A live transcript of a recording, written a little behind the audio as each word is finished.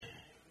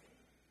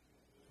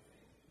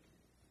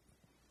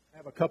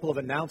have a couple of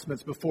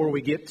announcements before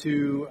we get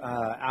to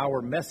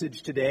our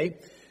message today.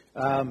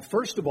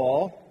 First of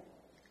all,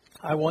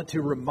 I want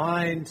to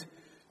remind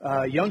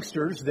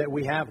youngsters that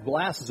we have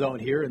Blast Zone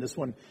here, and this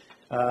one,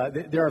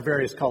 there are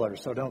various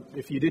colors. So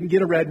if you didn't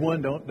get a red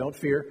one, don't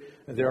fear.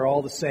 They're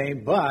all the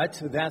same, but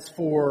that's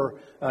for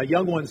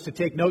young ones to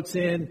take notes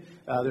in.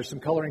 There's some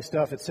coloring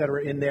stuff,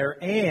 etc., in there.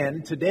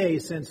 And today,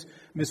 since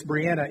Miss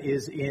Brianna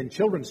is in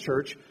Children's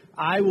Church,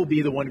 I will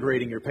be the one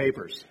grading your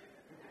papers.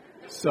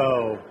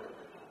 So,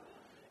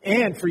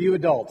 and for you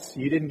adults,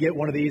 you didn't get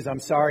one of these, I'm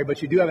sorry,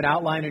 but you do have an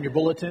outline in your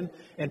bulletin,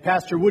 and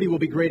Pastor Woody will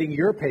be grading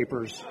your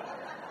papers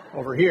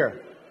over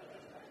here,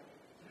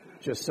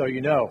 just so you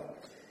know.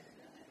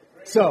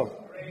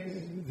 So,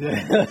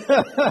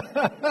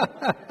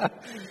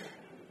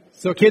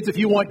 so kids, if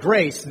you want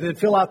grace, then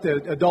fill out the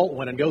adult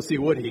one and go see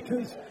Woody,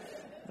 because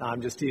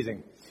I'm just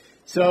teasing.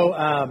 So,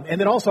 and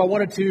then also I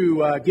wanted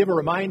to give a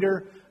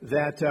reminder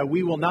that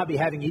we will not be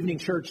having evening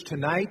church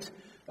tonight,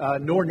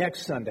 nor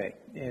next Sunday.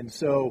 And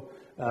so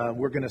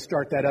we're going to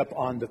start that up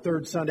on the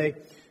third Sunday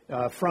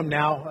from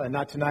now,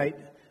 not tonight,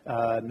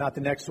 not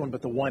the next one,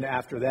 but the one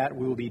after that.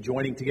 We will be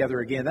joining together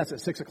again. That's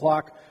at 6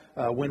 o'clock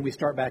when we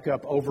start back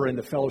up over in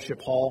the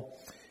fellowship hall.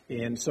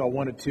 And so I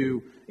wanted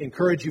to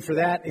encourage you for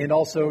that, and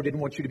also didn't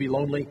want you to be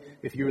lonely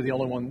if you were the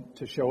only one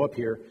to show up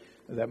here.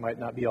 That might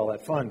not be all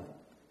that fun.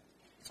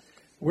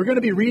 We're going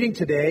to be reading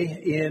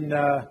today in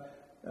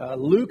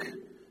Luke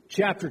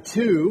chapter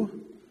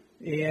 2,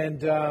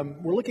 and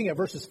we're looking at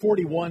verses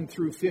 41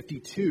 through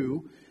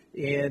 52.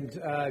 And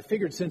I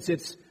figured since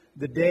it's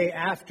the day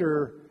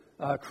after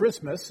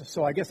Christmas,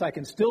 so I guess I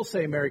can still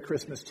say Merry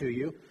Christmas to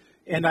you.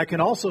 And I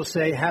can also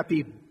say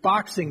Happy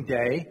Boxing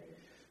Day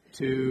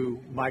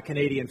to my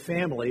Canadian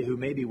family, who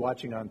may be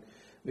watching on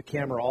the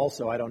camera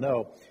also, I don't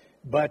know.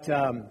 But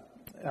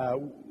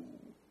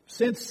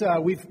since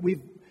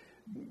we've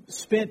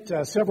spent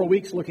several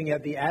weeks looking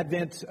at the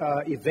Advent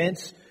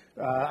events,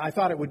 I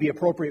thought it would be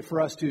appropriate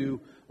for us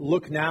to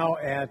look now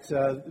at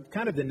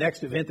kind of the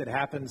next event that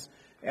happens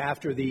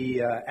after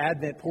the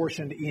Advent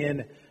portion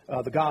in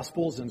the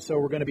Gospels. And so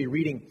we're going to be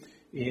reading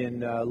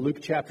in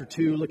Luke chapter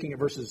 2, looking at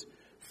verses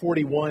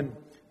 41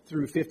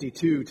 through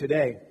 52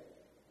 today.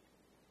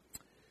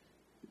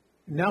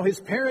 Now his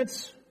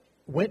parents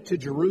went to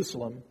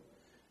Jerusalem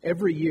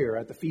every year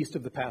at the feast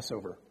of the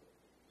Passover.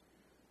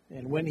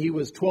 And when he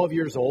was 12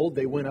 years old,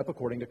 they went up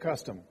according to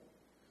custom.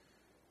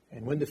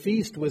 And when the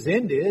feast was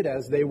ended,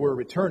 as they were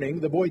returning,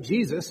 the boy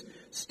Jesus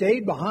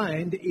stayed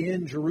behind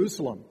in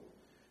Jerusalem.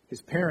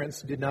 His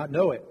parents did not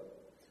know it,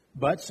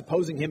 but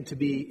supposing him to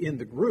be in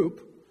the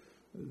group,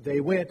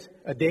 they went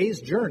a day's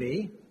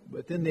journey,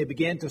 but then they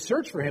began to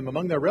search for him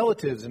among their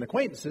relatives and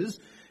acquaintances.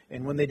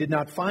 And when they did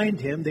not find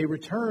him, they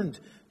returned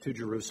to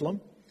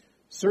Jerusalem,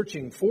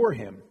 searching for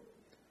him.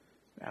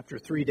 After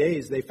 3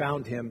 days, they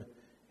found him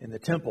in the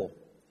temple,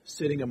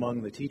 sitting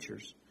among the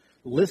teachers,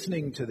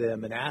 listening to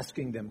them and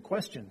asking them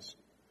questions.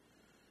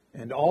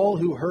 And all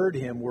who heard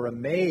him were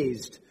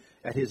amazed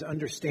at his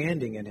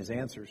understanding and his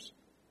answers.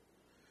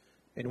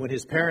 And when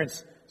his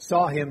parents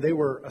saw him, they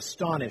were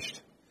astonished.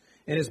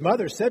 And his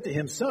mother said to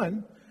him,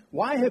 "Son,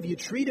 why have you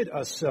treated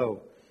us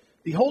so?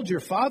 Behold, your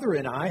father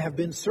and I have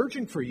been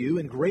searching for you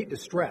in great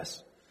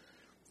distress."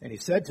 And he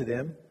said to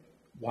them,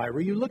 "Why were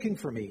you looking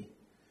for me?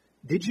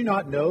 Did you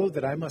not know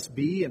that I must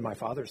be in my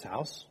father's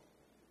house?"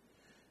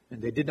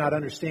 And they did not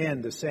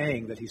understand the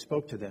saying that he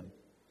spoke to them.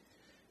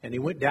 And he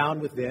went down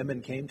with them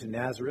and came to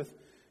Nazareth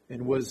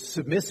and was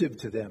submissive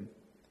to them.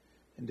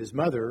 And his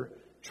mother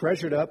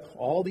treasured up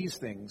all these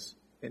things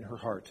in her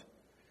heart.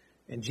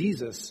 And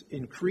Jesus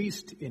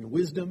increased in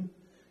wisdom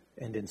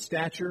and in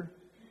stature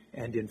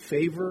and in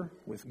favor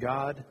with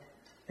God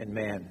and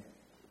man.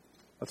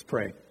 Let's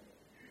pray.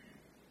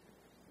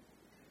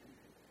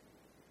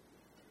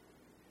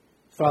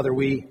 Father,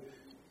 we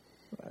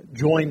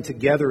join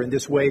together in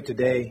this way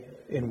today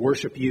and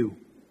worship you.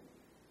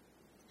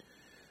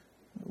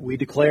 We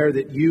declare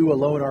that you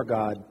alone are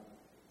God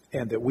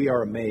and that we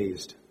are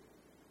amazed.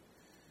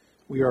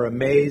 We are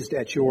amazed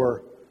at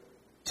your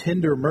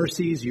tender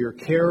mercies, your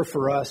care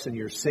for us, and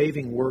your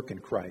saving work in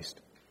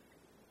Christ.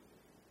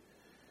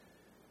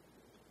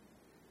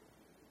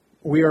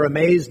 We are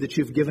amazed that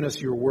you've given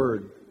us your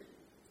word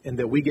and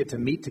that we get to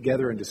meet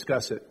together and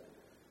discuss it.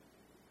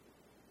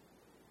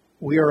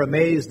 We are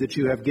amazed that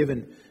you have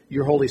given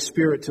your Holy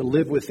Spirit to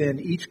live within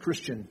each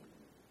Christian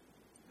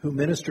who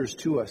ministers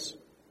to us.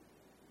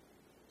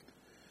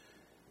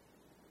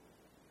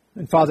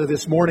 And Father,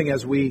 this morning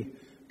as we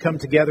come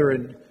together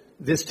in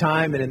this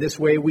time and in this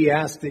way, we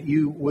ask that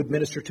you would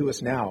minister to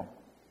us now.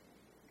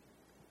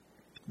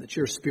 That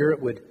your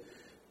Spirit would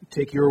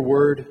take your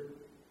word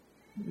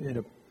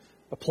and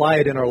apply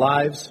it in our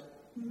lives,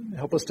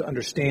 help us to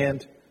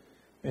understand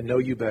and know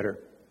you better.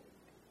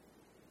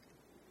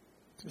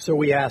 So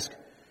we ask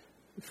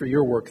for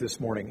your work this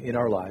morning in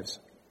our lives.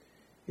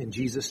 In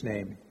Jesus'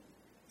 name,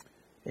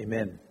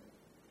 amen.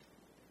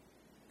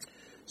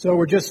 So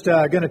we're just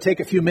going to take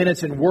a few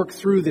minutes and work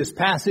through this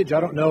passage. I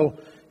don't know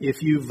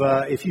if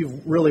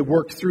you've really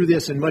worked through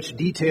this in much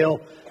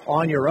detail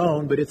on your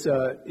own, but it's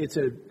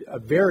a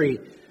very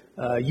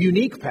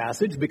unique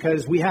passage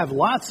because we have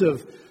lots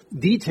of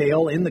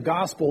detail in the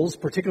Gospels,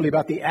 particularly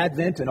about the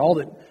Advent and all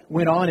that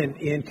went on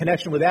in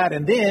connection with that,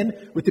 and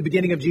then with the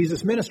beginning of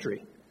Jesus'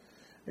 ministry.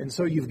 And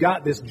so you've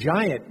got this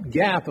giant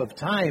gap of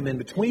time in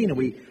between, and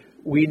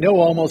we know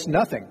almost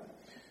nothing.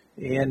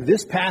 And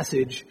this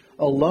passage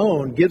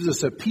alone gives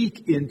us a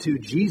peek into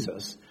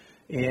Jesus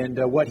and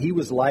what he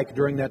was like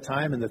during that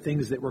time and the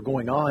things that were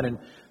going on,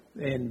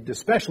 and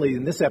especially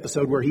in this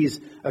episode where he's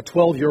a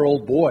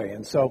 12-year-old boy.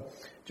 And so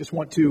just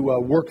want to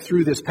work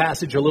through this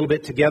passage a little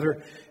bit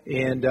together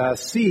and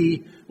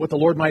see what the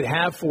Lord might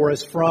have for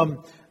us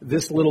from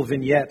this little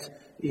vignette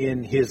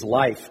in his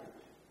life.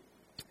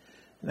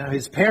 Now,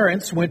 his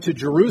parents went to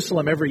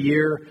Jerusalem every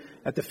year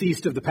at the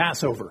feast of the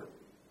Passover.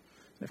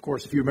 Of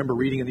course, if you remember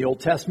reading in the Old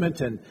Testament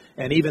and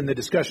even the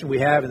discussion we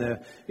have in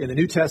the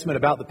New Testament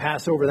about the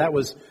Passover, that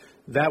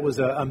was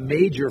a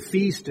major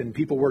feast, and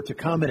people were to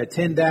come and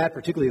attend that.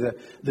 Particularly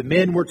the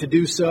men were to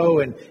do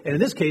so, and in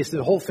this case,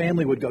 the whole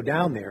family would go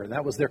down there, and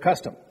that was their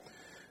custom.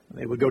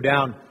 They would go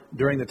down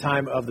during the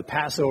time of the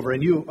Passover.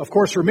 And you, of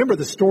course, remember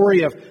the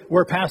story of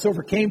where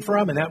Passover came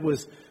from, and that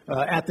was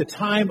at the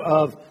time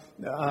of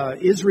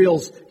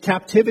Israel's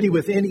captivity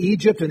within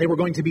Egypt, and they were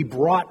going to be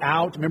brought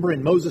out, remember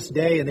in Moses'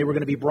 day, and they were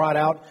going to be brought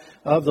out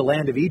of the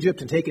land of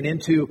Egypt and taken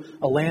into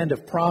a land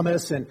of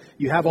promise, and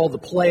you have all the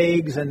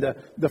plagues, and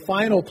the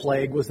final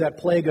plague was that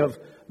plague of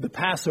the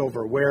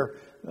Passover, where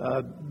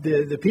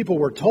the people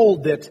were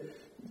told that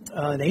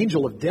an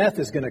angel of death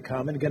is going to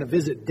come and going to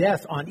visit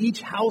death on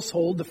each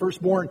household, the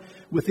firstborn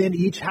within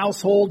each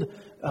household,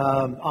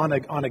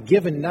 on a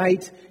given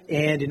night.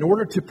 And in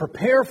order to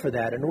prepare for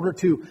that, in order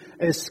to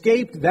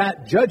escape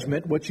that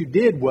judgment, what you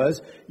did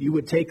was you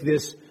would take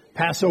this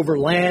Passover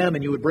lamb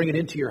and you would bring it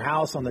into your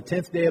house on the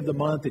 10th day of the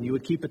month, and you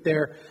would keep it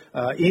there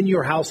in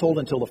your household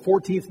until the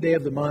 14th day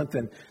of the month,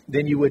 and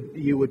then you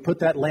would put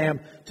that lamb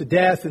to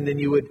death, and then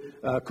you would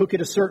cook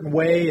it a certain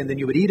way, and then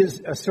you would eat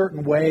a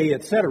certain way,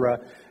 etc.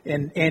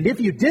 And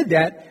if you did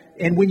that,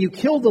 and when you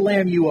killed the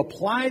lamb, you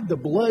applied the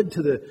blood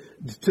to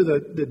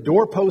the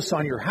doorposts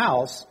on your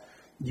house,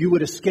 you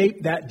would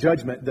escape that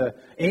judgment. The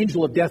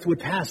angel of death would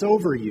pass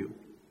over you,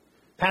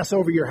 pass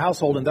over your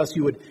household, and thus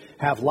you would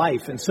have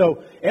life. And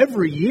so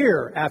every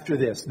year after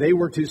this, they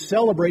were to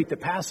celebrate the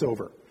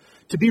Passover,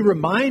 to be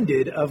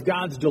reminded of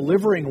God's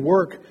delivering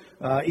work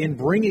in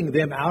bringing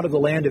them out of the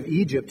land of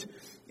Egypt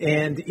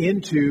and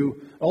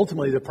into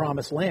ultimately the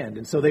promised land.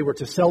 And so they were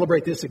to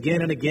celebrate this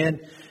again and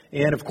again.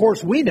 And of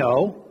course, we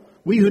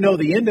who know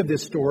the end of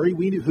this story,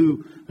 we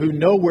who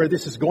know where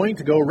this is going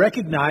to go,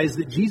 recognize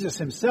that Jesus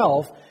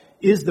himself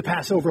is the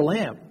Passover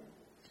lamb.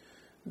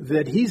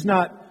 That he's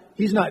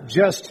not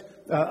just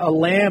a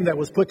lamb that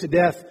was put to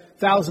death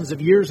thousands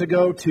of years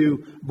ago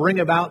to bring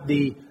about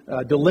the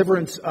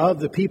deliverance of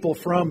the people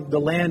from the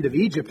land of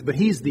Egypt, but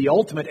he's the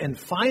ultimate and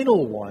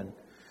final one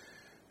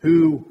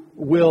who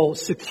will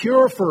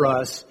secure for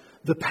us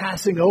the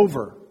passing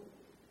over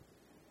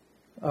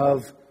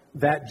of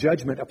that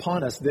judgment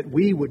upon us, that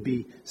we would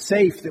be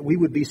safe, that we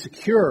would be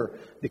secure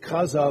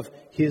because of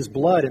his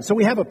blood. And so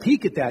we have a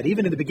peek at that,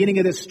 even in the beginning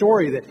of this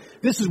story, that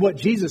this is what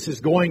Jesus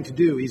is going to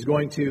do. He's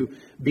going to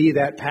be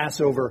that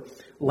Passover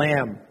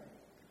lamb.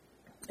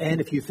 And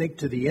if you think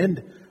to the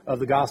end of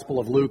the Gospel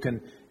of Luke,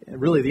 and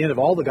really the end of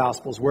all the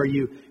Gospels, where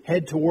you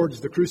head towards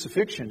the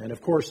crucifixion, and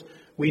of course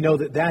we know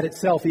that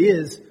itself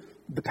is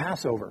the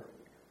Passover.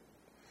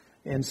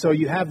 And so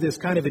you have this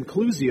kind of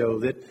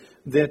inclusio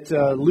that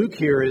Luke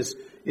here is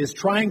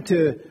trying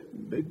to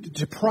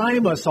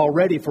prime us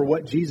already for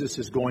what Jesus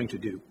is going to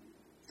do.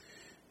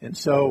 And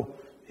so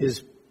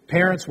his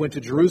parents went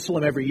to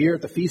Jerusalem every year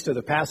at the feast of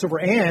the Passover,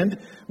 and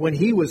when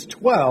he was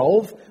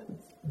 12,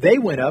 they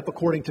went up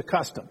according to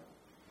custom.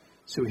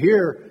 So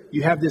here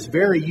you have this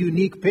very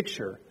unique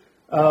picture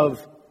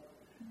of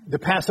the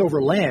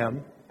Passover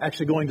lamb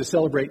actually going to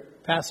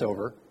celebrate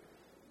Passover,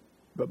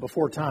 but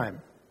before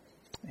time.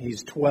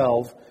 He's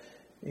 12,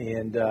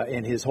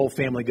 and his whole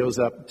family goes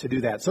up to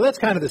do that. So that's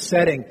kind of the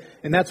setting,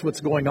 and that's what's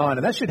going on.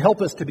 And that should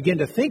help us to begin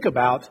to think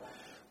about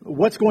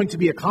what's going to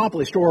be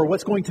accomplished or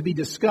what's going to be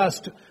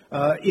discussed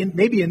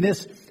maybe in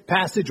this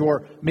passage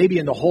or maybe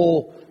in the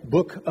whole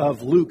book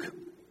of Luke.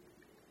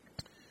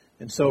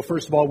 And so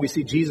first of all, we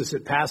see Jesus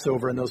at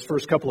Passover in those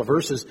first couple of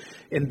verses.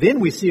 And then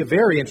we see a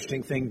very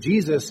interesting thing,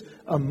 Jesus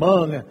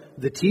among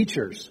the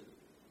teachers.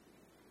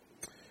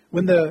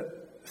 When the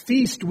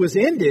feast was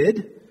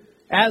ended,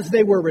 as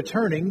they were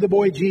returning, the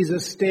boy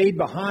Jesus stayed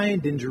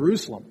behind in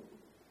Jerusalem.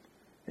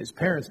 His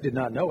parents did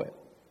not know it.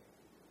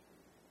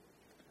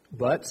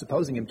 But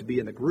supposing him to be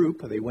in the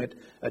group, they went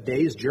a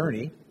day's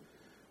journey.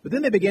 But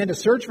then they began to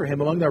search for him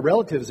among their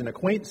relatives and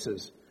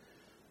acquaintances.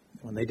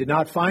 When they did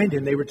not find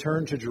him, they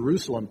returned to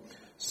Jerusalem,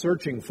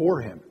 searching for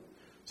him.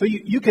 So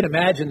you can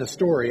imagine the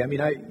story. I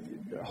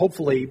mean,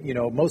 hopefully,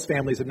 most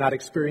families have not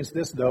experienced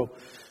this, though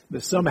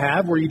some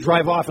have, where you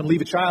drive off and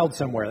leave a child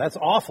somewhere. That's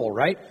awful,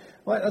 right?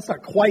 Well, that's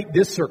not quite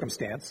this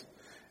circumstance.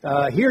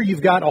 Here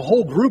you've got a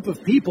whole group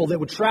of people that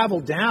would travel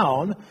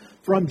down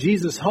from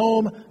Jesus'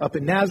 home up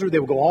in Nazareth. They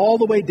would go all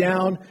the way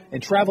down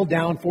and travel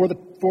down for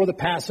the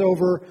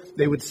Passover.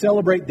 They would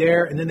celebrate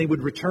there, and then they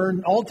would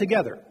return all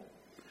together.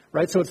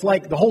 Right? So it's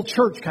like the whole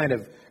church kind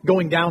of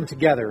going down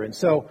together. And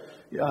so,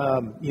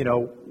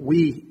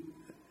 we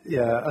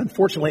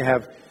unfortunately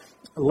have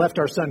left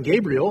our son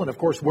Gabriel, and of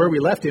course where we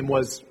left him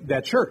was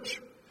that church.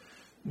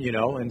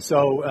 And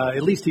so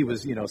at least he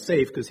was,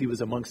 safe because he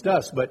was amongst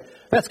us. But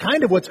that's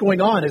kind of what's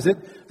going on, is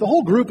that the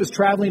whole group is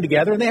traveling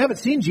together, and they haven't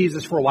seen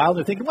Jesus for a while.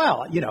 They're thinking,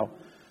 well,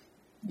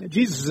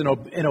 Jesus is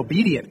an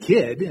obedient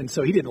kid, and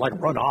so he didn't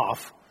run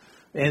off.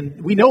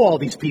 And we know all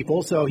these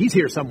people, so he's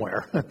here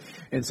somewhere.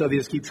 And so they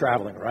just keep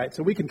traveling, right?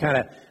 So we can kind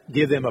of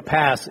give them a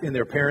pass in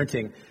their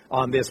parenting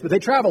on this. But they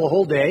travel a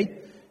whole day,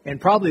 and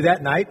probably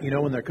that night,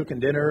 when they're cooking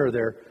dinner or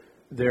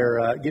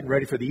they're getting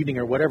ready for the evening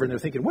or whatever, and they're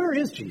thinking, where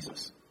is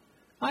Jesus?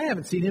 I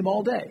haven't seen him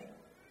all day.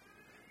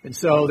 And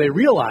so they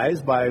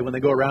realize when they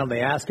go around and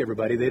they ask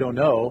everybody, they don't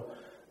know.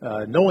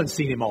 No one's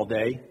seen him all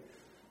day.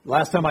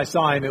 Last time I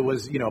saw him, it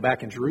was,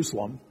 back in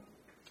Jerusalem.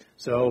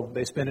 So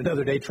they spend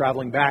another day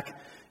traveling back,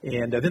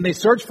 and then they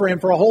search for him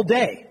for a whole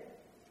day,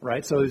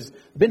 right? So he's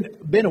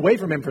been away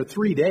from him for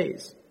 3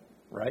 days,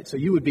 right? So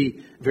you would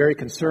be very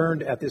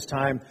concerned at this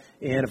time,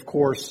 and of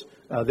course,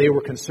 they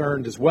were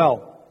concerned as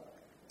well.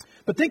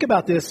 But think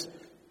about this,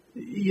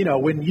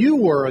 when you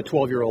were a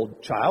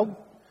 12-year-old child,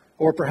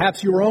 or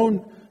perhaps your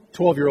own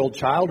 12-year-old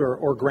child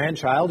or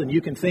grandchild, and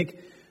you can think,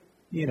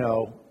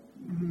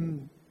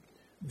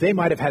 they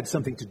might have had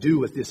something to do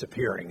with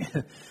disappearing.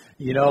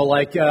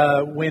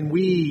 When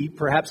we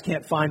perhaps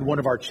can't find one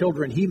of our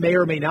children, he may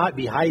or may not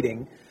be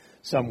hiding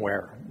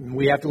somewhere.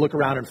 We have to look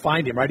around and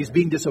find him, right? He's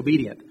being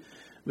disobedient.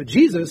 But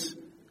Jesus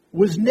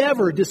was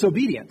never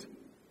disobedient.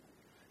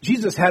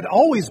 Jesus had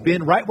always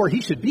been right where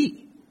he should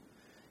be.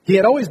 He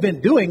had always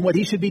been doing what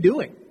he should be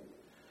doing.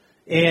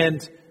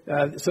 And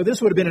so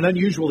this would have been an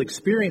unusual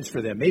experience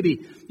for them.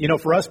 Maybe,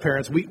 for us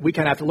parents, we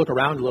kind of have to look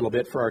around a little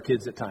bit for our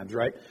kids at times,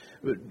 right?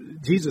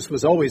 Jesus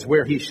was always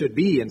where he should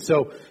be. And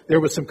so there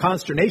was some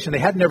consternation. They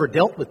had never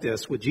dealt with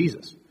this with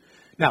Jesus.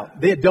 Now,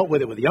 they had dealt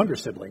with it with younger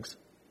siblings,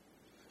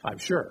 I'm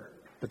sure.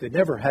 But they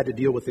never had to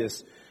deal with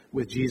this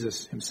with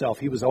Jesus himself.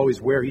 He was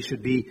always where he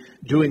should be,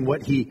 doing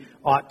what he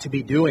ought to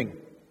be doing.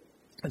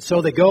 And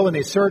so they go and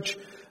they search.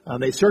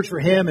 They search for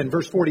him. In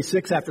verse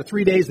 46, after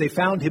 3 days, they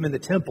found him in the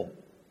temple.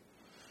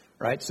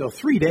 Right? So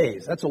 3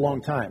 days, that's a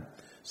long time.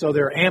 So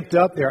they're amped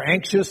up, they're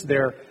anxious,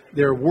 they're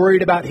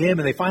worried about him,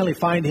 and they finally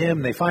find him,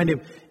 and they find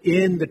him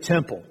in the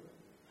temple.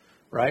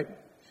 Right?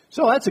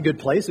 So that's a good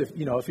place if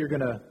you're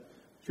gonna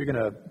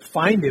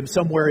find him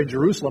somewhere in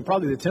Jerusalem.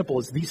 Probably the temple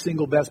is the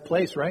single best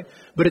place, right?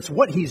 But it's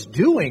what he's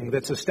doing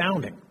that's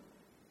astounding.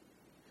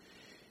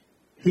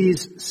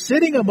 He's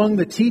sitting among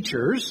the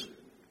teachers.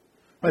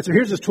 Right, so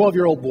here's this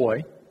 12-year-old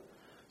boy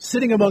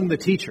sitting among the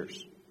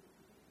teachers.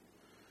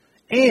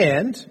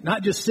 And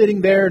not just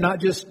sitting there,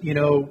 not just,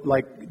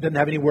 doesn't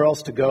have anywhere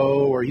else to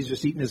go, or he's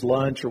just eating his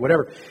lunch or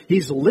whatever.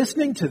 He's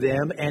listening to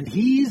them, and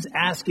he's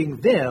asking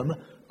them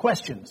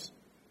questions.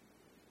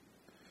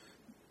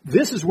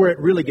 This is where it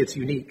really gets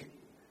unique.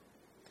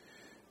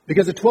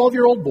 Because a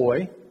 12-year-old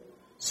boy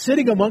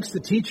sitting amongst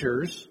the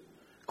teachers,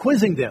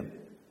 quizzing them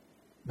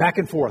back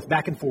and forth,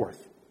 back and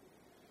forth.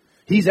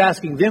 He's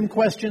asking them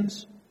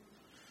questions.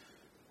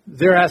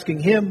 They're asking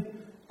him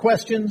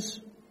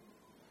questions.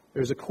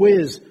 There's a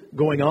quiz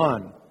going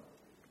on.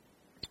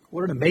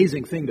 What an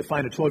amazing thing to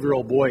find a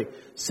 12-year-old boy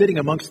sitting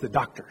amongst the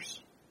doctors,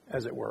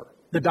 as it were.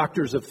 The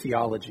doctors of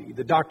theology,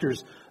 the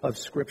doctors of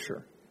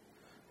Scripture.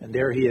 And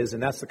there he is,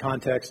 and that's the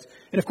context.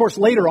 And of course,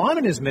 later on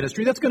in his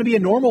ministry, that's going to be a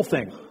normal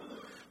thing.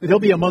 That he'll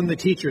be among the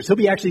teachers. He'll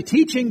be actually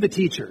teaching the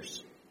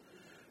teachers.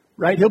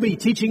 Right? He'll be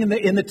teaching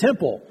in the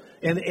temple.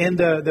 And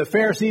the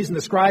Pharisees and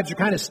the scribes are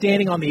kind of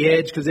standing on the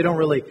edge because they don't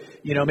really,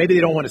 maybe they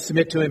don't want to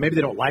submit to him. Maybe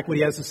they don't like what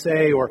he has to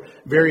say, or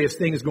various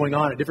things going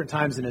on at different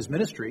times in his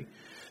ministry.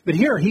 But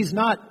here, he's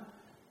not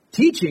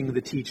teaching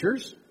the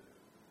teachers.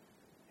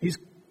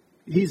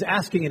 He's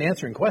asking and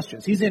answering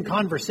questions. He's in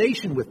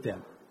conversation with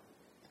them,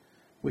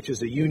 which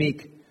is a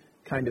unique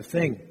kind of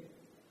thing.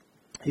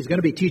 He's going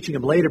to be teaching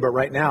them later, but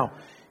right now,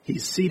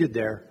 he's seated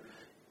there.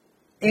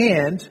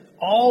 And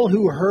all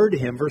who heard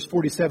him, verse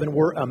 47,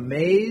 were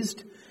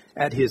amazed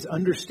at his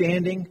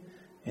understanding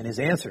and his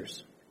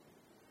answers.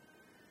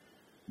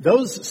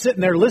 Those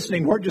sitting there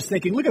listening weren't just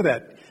thinking, look at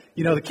that.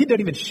 The kid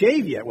doesn't even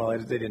shave yet. Well,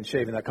 they didn't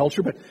shave in that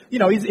culture, but,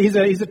 he's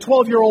a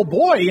 12-year-old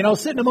boy,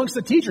 sitting amongst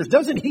the teachers.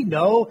 Doesn't he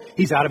know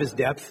he's out of his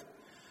depth?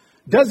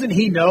 Doesn't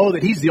he know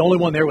that he's the only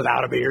one there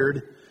without a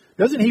beard?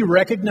 Doesn't he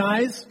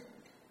recognize?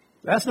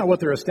 That's not what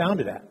they're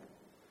astounded at.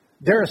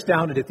 They're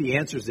astounded at the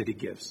answers that he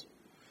gives.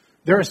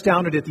 They're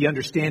astounded at the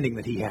understanding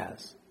that he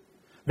has.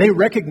 They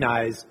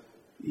recognize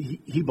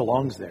he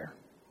belongs there.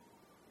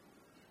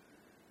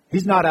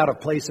 He's not out of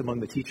place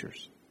among the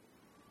teachers,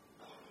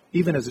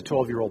 even as a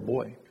 12-year-old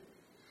boy.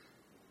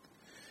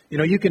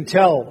 You can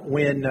tell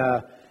when,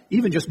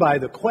 even just by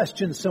the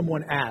questions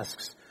someone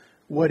asks,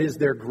 what is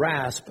their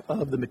grasp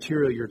of the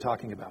material you're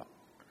talking about.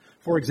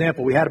 For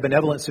example, we had a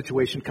benevolent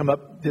situation come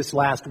up this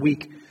last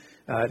week.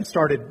 It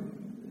started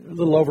a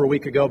little over a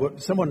week ago,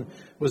 but someone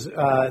was,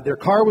 their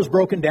car was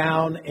broken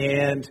down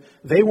and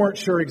they weren't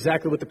sure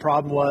exactly what the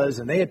problem was,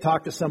 and they had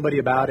talked to somebody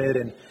about it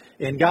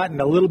and gotten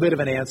a little bit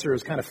of an answer. It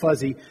was kind of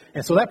fuzzy.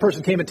 And so that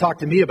person came and talked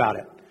to me about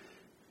it.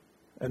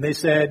 And they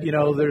said,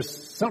 there's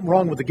something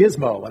wrong with the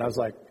gizmo. And I was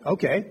like,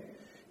 okay,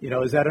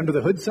 is that under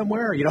the hood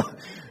somewhere?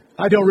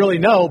 I don't really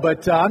know,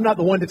 but I'm not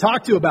the one to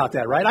talk to about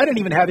that, right? I didn't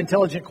even have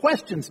intelligent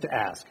questions to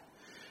ask,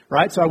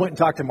 right? So I went and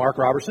talked to Mark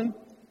Robertson.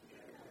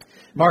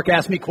 Mark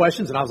asked me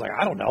questions, and I was like,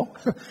 I don't know.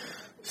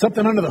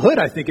 Something under the hood,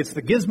 I think it's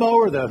the gizmo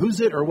or the who's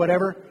it or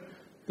whatever.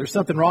 There's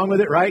something wrong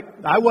with it, right?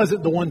 I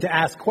wasn't the one to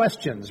ask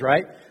questions,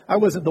 right? I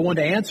wasn't the one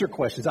to answer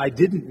questions. I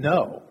didn't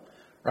know,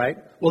 right?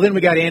 Well, then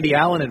we got Andy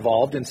Allen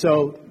involved, and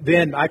so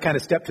then I kind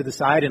of stepped to the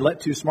side and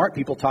let two smart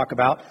people talk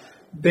about.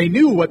 They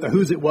knew what the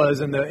who's it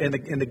was and the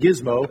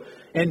gizmo,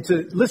 and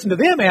to listen to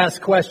them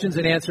ask questions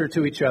and answer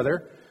to each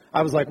other,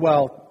 I was like,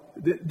 well,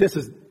 this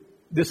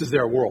is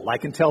their world. I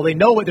can tell they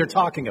know what they're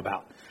talking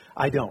about.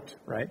 I don't,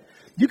 right?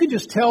 You can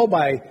just tell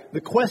by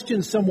the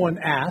questions someone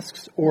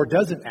asks or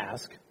doesn't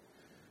ask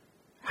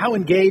how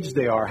engaged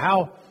they are,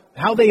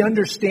 how they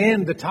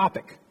understand the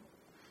topic.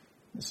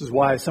 This is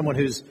why someone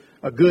who's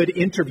a good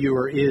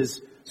interviewer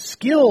is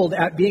skilled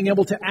at being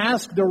able to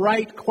ask the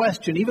right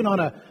question, even on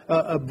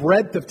a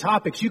breadth of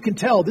topics. You can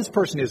tell this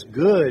person is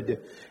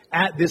good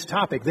at this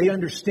topic. They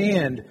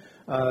understand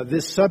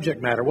this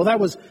subject matter. Well, that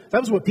was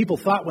what people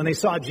thought when they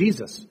saw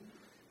Jesus.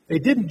 They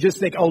didn't just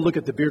think, oh, look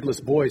at the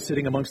beardless boy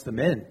sitting amongst the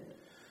men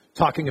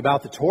talking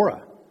about the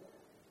Torah.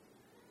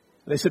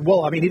 They said,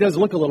 well, he does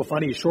look a little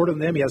funny. He's shorter than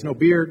them. He has no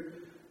beard.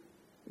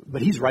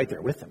 But he's right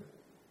there with them.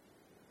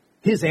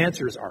 His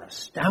answers are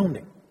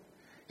astounding.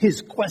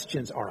 His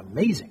questions are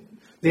amazing.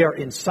 They are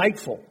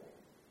insightful.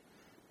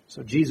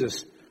 So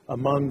Jesus,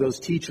 among those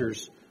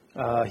teachers,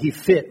 he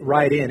fit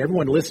right in.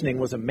 Everyone listening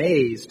was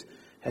amazed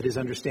at his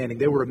understanding.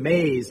 They were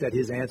amazed at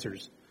his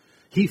answers.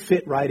 He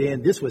fit right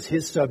in. This was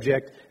his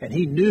subject, and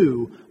he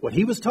knew what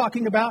he was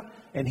talking about,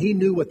 and he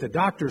knew what the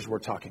doctors were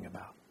talking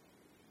about.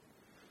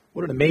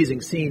 What an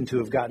amazing scene to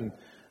have gotten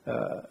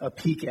a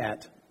peek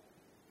at.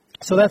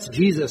 So that's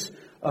Jesus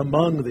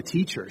among the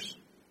teachers.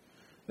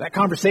 That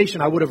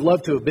conversation, I would have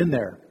loved to have been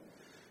there.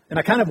 And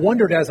I kind of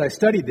wondered as I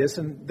studied this,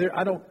 and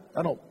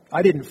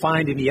I didn't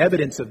find any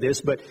evidence of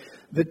this, but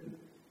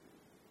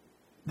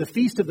the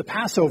feast of the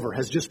Passover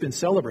has just been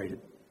celebrated.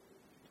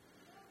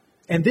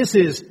 And this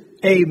is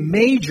a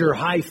major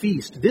high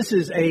feast. This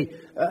is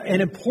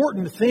an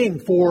important thing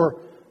for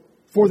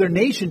their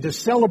nation to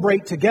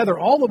celebrate together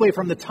all the way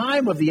from the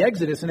time of the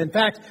Exodus. And in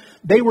fact,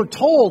 they were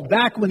told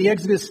back when the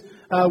Exodus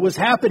was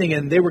happening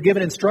and they were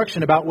given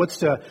instruction about what's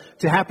to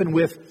happen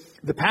with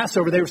the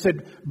Passover. They were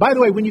said, by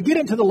the way, when you get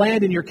into the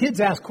land and your kids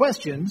ask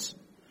questions,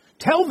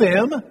 tell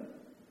them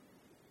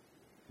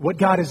what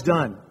God has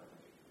done.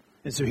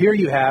 And so here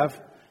you have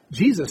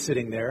Jesus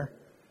sitting there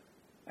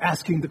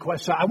asking the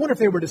question. I wonder if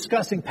they were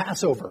discussing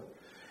Passover.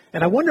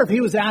 And I wonder if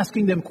he was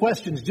asking them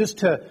questions just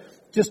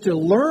to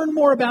learn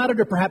more about it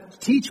or perhaps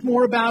teach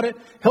more about it,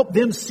 help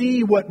them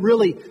see what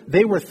really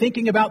they were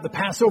thinking about the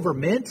Passover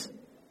meant.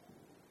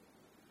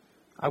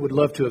 I would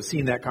love to have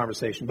seen that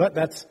conversation, but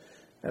that's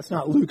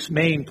not Luke's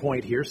main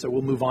point here, so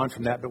we'll move on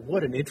from that. But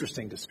what an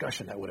interesting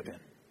discussion that would have been.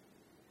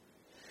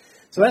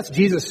 So that's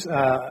Jesus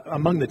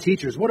among the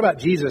teachers. What about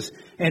Jesus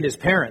and his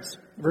parents?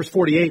 Verse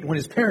 48, when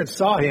his parents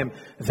saw him,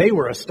 they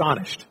were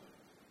astonished.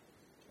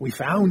 We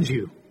found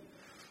you.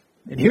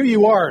 And here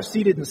you are,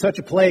 seated in such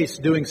a place,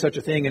 doing such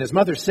a thing. And his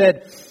mother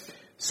said,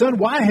 son,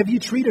 why have you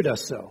treated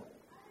us so?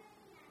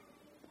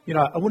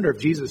 I wonder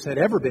if Jesus had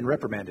ever been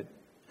reprimanded.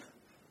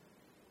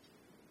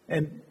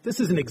 And this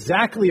isn't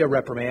exactly a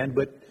reprimand,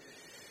 but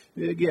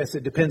yes,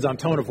 it depends on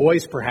tone of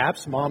voice,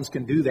 perhaps. Moms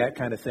can do that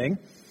kind of thing.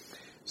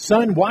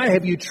 Son, why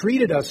have you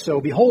treated us so?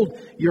 Behold,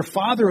 your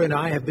father and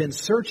I have been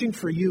searching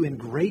for you in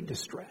great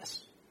distress.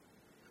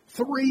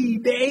 3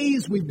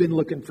 days we've been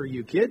looking for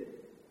you, kid.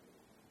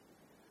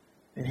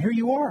 And here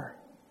you are.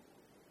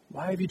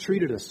 Why have you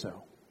treated us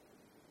so?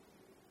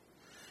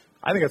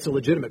 I think that's a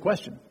legitimate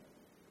question,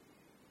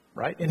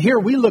 right? And here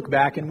we look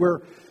back and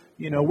we're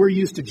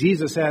used to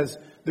Jesus as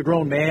the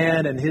grown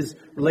man and his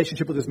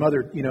relationship with his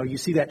mother. You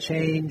see that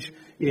change,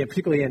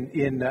 particularly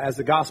in as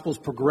the Gospels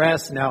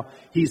progress. Now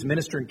he's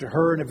ministering to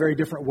her in a very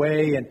different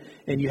way,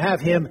 and you have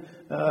him,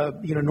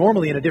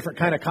 normally in a different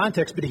kind of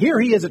context. But here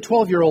he is a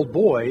 12-year-old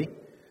boy,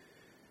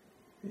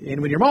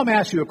 and when your mom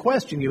asks you a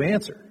question, you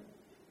answer,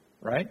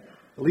 right?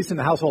 At least in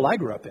the household I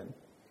grew up in,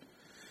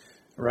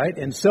 right?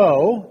 And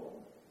so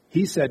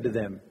he said to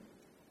them,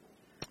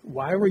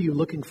 why were you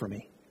looking for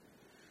me?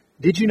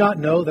 Did you not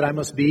know that I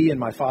must be in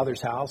my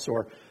Father's house?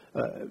 Or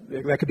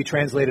that could be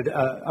translated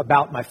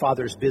about my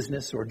Father's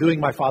business or doing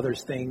my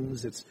Father's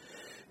things. It's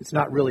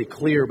not really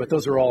clear, but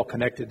those are all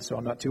connected, so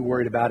I'm not too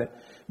worried about it.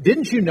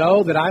 Didn't you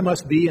know that I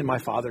must be in my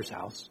Father's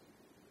house?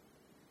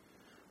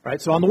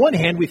 Right? So on the one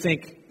hand, we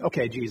think,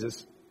 okay,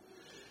 Jesus,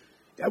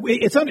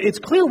 it's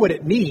clear what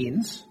it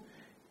means.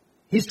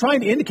 He's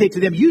trying to indicate to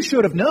them, you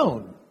should have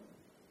known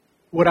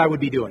what I would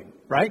be doing,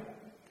 right?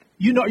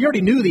 You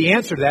already knew the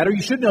answer to that, or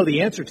you should know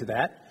the answer to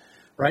that,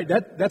 right?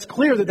 That's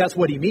clear that that's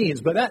what he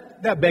means, but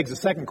that begs a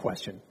second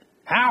question.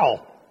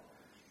 How?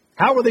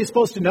 How were they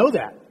supposed to know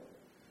that?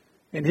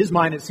 In his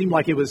mind, it seemed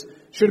like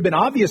should have been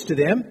obvious to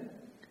them,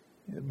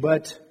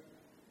 but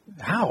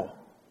how?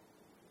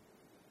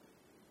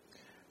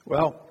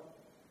 Well,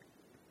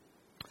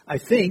 I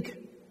think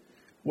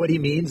what he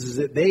means is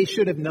that they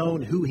should have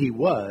known who he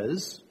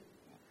was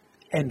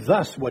and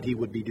thus what he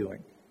would be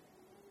doing.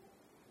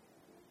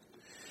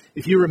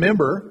 If you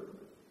remember,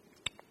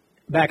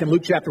 back in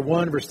Luke chapter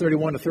 1, verse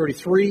 31 to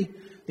 33,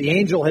 the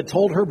angel had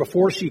told her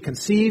before she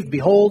conceived,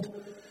 behold,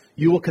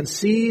 you will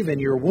conceive in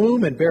your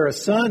womb and bear a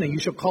son, and you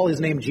shall call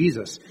his name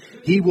Jesus.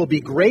 He will be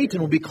great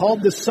and will be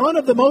called the Son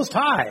of the Most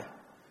High.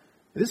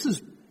 This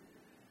is,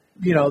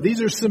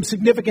 these are some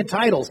significant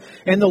titles.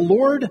 And the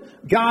Lord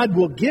God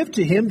will give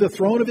to him the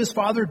throne of his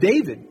father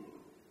David.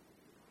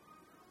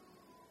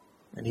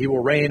 And he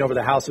will reign over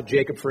the house of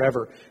Jacob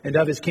forever, and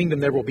of his kingdom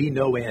there will be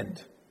no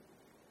end.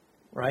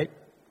 Right?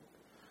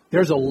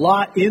 There's a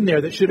lot in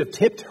there that should have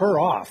tipped her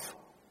off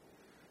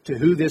to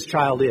who this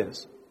child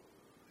is.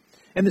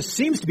 And this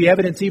seems to be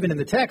evidence even in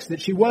the text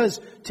that she was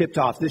tipped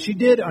off, that she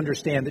did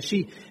understand, that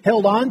she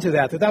held on to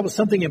that was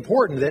something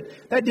important,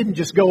 that didn't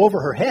just go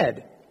over her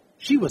head.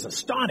 She was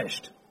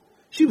astonished.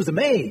 She was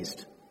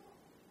amazed.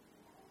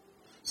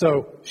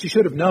 So she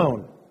should have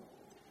known.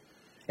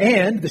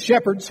 And the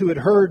shepherds who had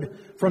heard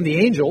from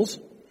the angels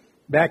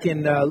back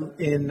in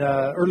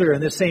earlier in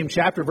this same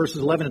chapter,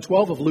 verses 11 and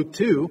 12 of Luke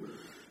 2,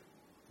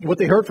 what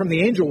they heard from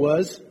the angel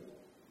was,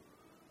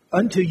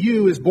 unto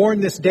you is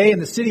born this day in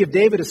the city of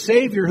David a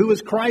Savior who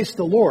is Christ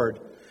the Lord.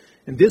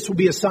 And this will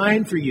be a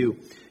sign for you.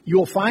 You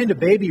will find a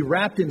baby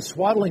wrapped in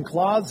swaddling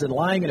cloths and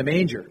lying in a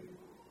manger.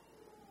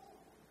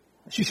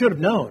 She should have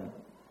known,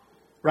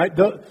 right?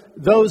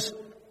 Those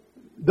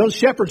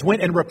shepherds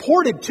went and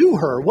reported to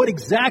her what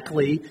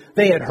exactly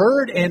they had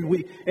heard.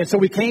 And so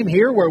we came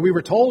here where we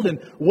were told,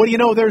 and what do you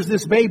know? There's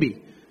this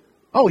baby.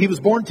 Oh, he was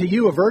born to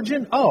you a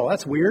virgin? Oh,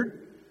 that's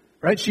weird,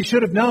 right? She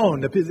should have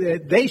known.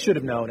 They should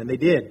have known, and they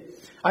did.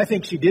 I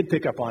think she did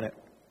pick up on it,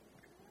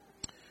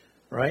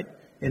 right?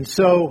 And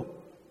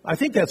so I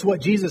think that's what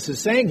Jesus is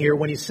saying here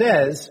when he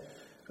says,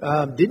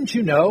 didn't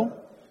you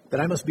know that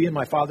I must be in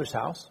my Father's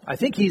house? I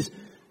think he's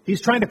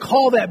trying to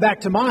call that back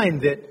to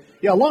mind that,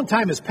 a long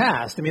time has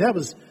passed. I mean, that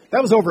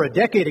was over a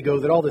decade ago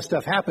that all this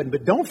stuff happened,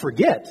 but don't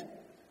forget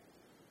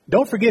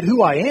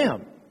who I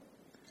am.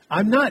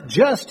 I'm not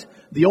just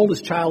the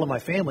oldest child in my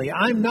family.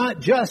 I'm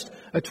not just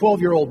a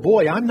 12-year-old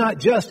boy. I'm not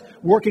just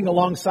working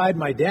alongside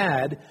my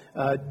dad,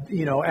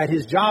 at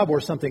his job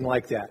or something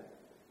like that.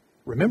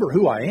 Remember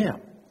who I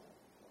am.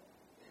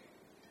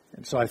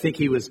 And so I think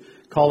he was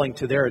calling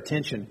to their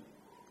attention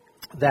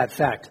that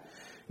fact.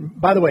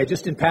 By the way,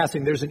 just in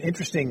passing, there's an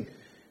interesting,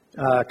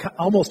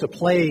 almost a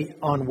play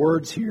on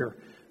words here.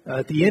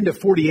 At the end of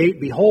 48,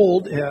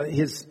 behold,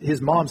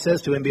 his mom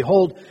says to him,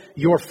 behold,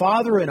 your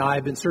father and I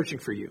have been searching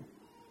for you.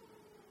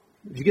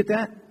 Did you get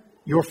that?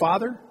 Your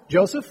father,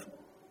 Joseph?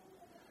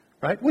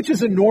 Right? Which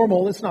is a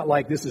normal, it's not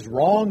like this is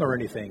wrong or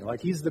anything.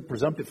 Like he's the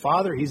presumptive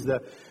father, he's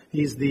the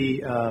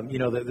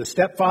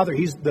stepfather,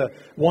 he's the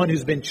one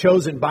who's been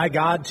chosen by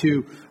God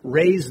to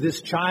raise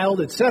this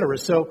child, etc.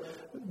 So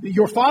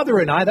your father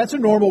and I, that's a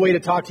normal way to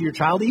talk to your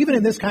child, even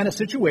in this kind of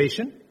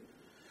situation.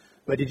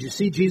 But did you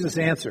see Jesus'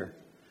 answer?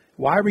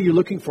 Why were you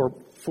looking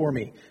for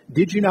me?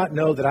 Did you not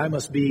know that I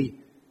must be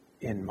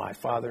in my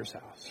Father's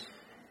house?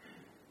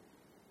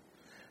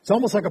 It's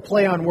almost like a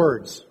play on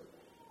words,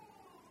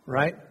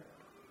 right?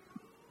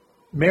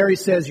 Mary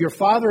says, your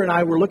father and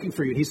I were looking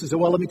for you. And he says,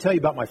 well, let me tell you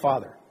about my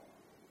father.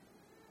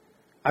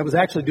 I was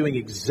actually doing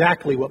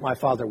exactly what my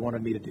father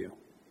wanted me to do.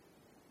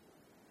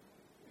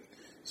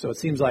 So it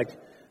seems like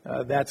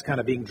that's kind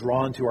of being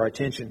drawn to our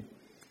attention.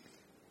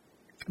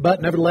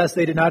 But nevertheless,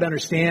 they did not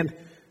understand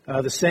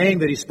the saying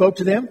that he spoke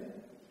to them.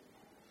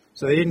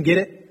 So they didn't get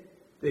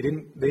it. They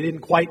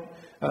didn't quite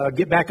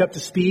get back up to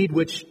speed,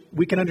 which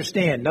we can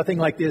understand. Nothing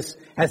like this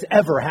has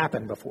ever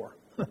happened before.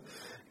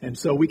 And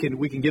so we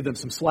can give them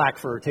some slack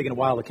for taking a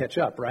while to catch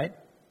up, right?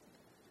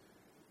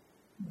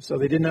 So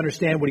they didn't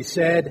understand what he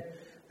said.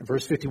 In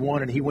verse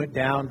 51, and he went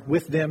down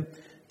with them,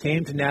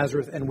 came to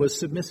Nazareth, and was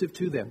submissive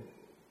to them.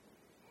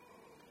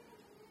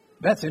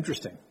 That's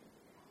interesting.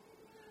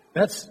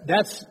 That's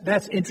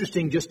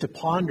interesting just to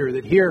ponder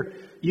that here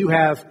you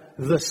have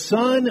the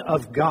Son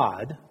of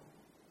God,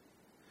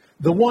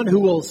 the one who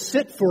will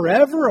sit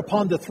forever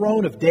upon the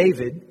throne of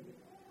David,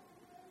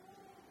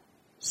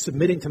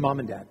 submitting to mom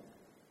and dad.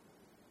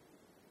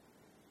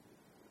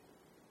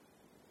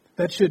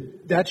 That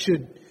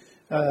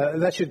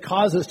should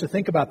cause us to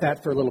think about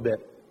that for a little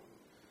bit.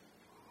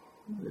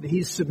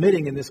 He's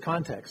submitting in this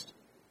context.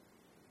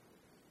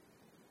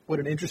 What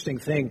an interesting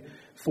thing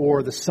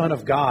for the Son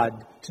of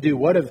God to do.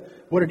 What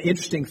an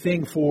interesting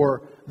thing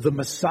for the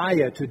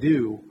Messiah to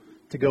do,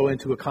 to go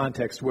into a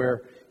context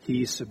where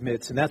he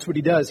submits. And that's what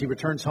he does. He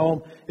returns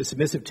home, is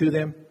submissive to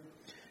them.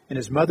 And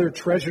his mother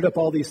treasured up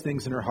all these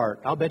things in her heart.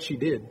 I'll bet she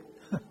did.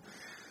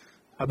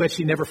 I bet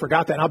she never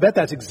forgot that. And I'll bet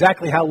that's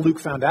exactly how Luke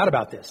found out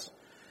about this.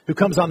 Who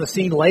comes on the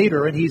scene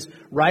later and he's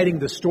writing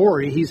the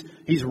story.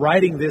 He's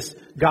writing this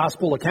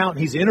gospel account.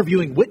 He's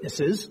interviewing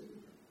witnesses.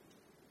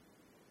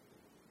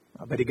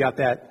 I bet he got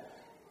that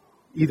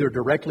either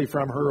directly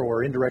from her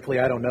or indirectly.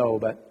 I don't know,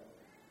 but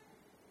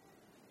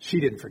she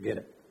didn't forget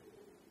it.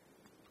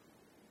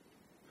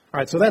 All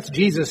right, so that's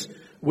Jesus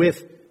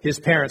with his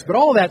parents. But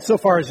all of that so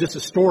far is just a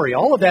story.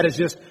 All of that is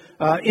just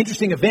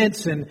interesting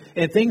events and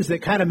things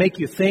that kind of make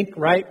you think,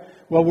 right?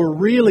 Well, we're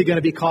really going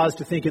to be caused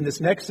to think in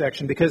this next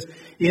section, because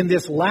in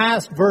this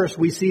last verse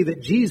we see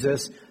that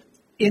Jesus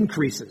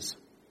increases.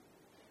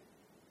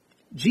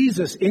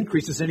 Jesus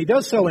increases, and he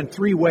does so in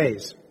three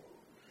ways.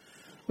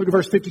 Look at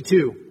verse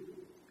 52.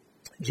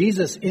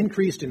 Jesus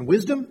increased in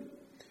wisdom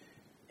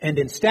and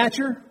in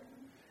stature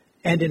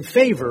and in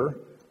favor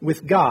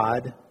with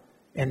God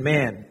and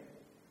man.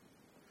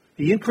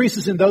 He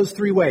increases in those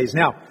three ways.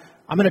 Now,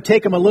 I'm going to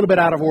take them a little bit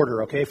out of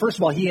order, okay? First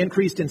of all, he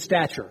increased in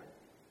stature.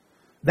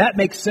 That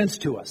makes sense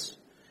to us.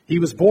 He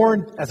was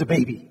born as a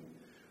baby,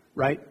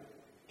 right?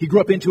 He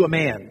grew up into a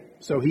man,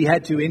 so he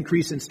had to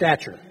increase in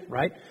stature,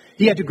 right?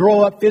 He had to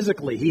grow up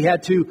physically. He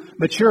had to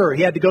mature.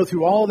 He had to go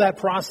through all that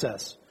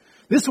process.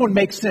 This one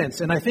makes sense,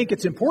 and I think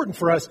it's important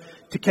for us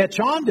to catch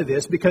on to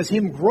this, because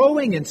him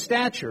growing in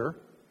stature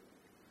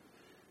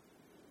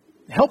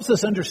helps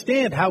us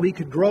understand how he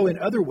could grow in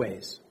other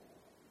ways.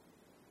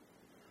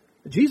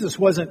 Jesus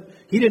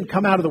he didn't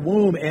come out of the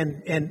womb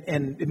and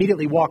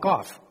immediately walk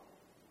off.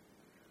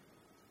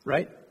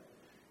 Right?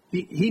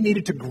 He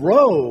needed to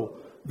grow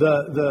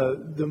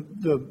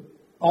the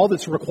all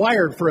that's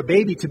required for a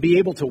baby to be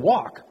able to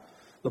walk.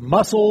 The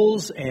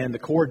muscles and the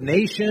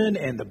coordination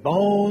and the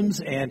bones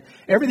and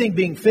everything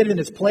being fit in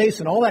its place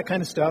and all that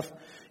kind of stuff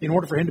in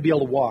order for him to be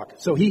able to walk.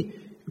 So he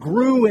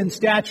grew in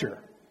stature.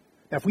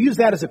 Now, if we use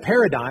that as a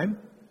paradigm,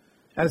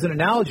 as an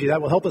analogy,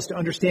 that will help us to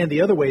understand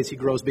the other ways he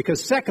grows,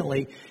 because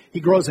secondly,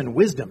 he grows in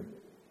wisdom.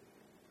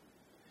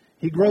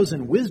 He grows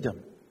in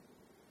wisdom.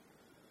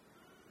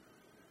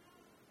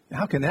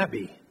 How can that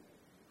be?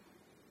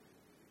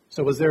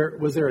 So was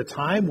there a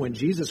time when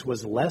Jesus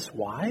was less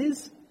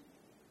wise?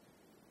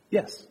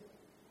 Yes.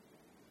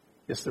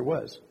 Yes, there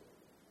was.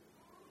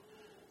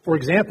 For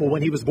example,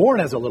 when he was born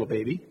as a little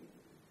baby,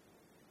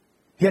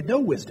 he had no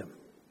wisdom.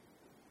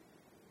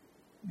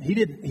 He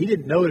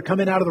didn't know to come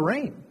in out of the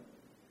rain.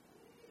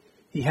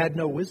 He had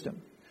no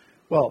wisdom.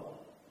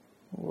 Well,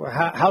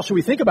 how should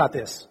we think about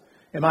this?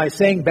 Am I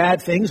saying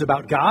bad things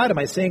about God? Am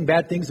I saying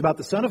bad things about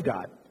the Son of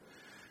God?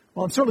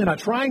 Well, I'm certainly not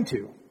trying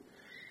to.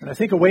 And I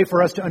think a way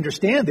for us to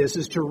understand this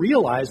is to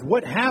realize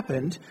what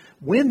happened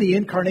when the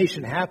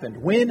incarnation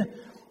happened. When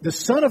the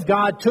Son of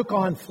God took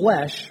on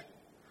flesh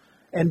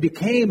and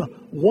became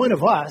one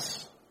of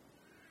us,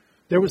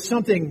 there was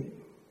something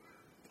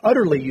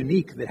utterly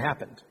unique that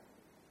happened.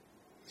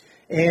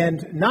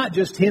 And not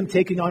just him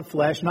taking on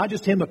flesh, not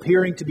just him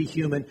appearing to be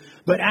human,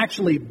 but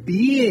actually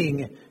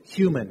being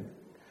human,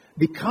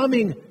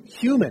 becoming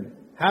human.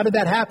 How did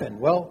that happen?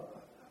 Well,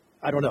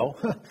 I don't know.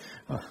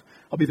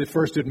 I'll be the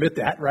first to admit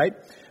that, right?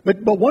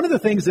 But one of the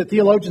things that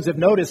theologians have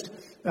noticed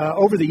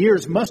over the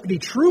years must be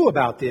true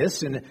about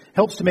this, and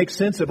helps to make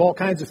sense of all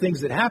kinds of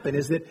things that happen,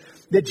 is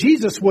that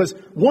Jesus was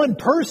one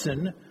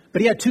person,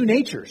 but he had two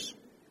natures.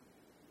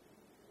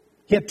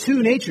 He had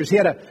two natures. He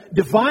had a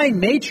divine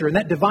nature, and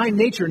that divine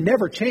nature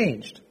never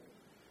changed.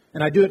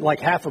 And I do it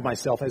like half of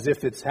myself, as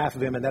if it's half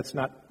of him, and that's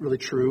not really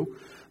true.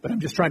 But I'm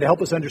just trying to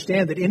help us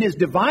understand that in his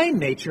divine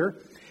nature,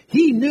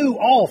 he knew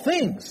all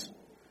things.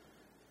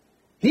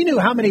 He knew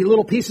how many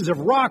little pieces of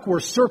rock were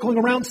circling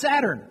around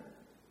Saturn.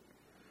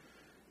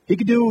 He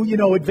could do,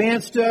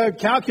 advanced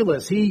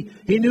calculus. He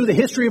knew the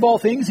history of all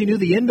things. He knew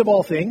the end of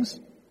all things.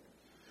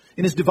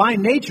 In his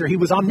divine nature, he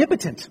was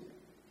omnipotent.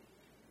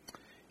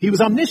 He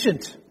was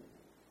omniscient.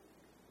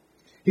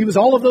 He was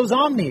all of those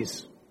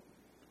omnis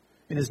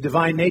in his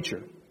divine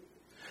nature.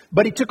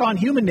 But he took on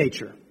human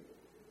nature.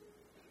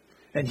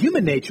 And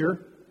human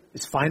nature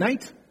is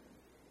finite.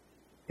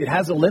 It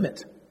has a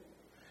limit.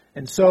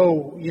 And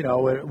so,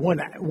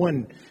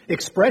 one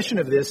expression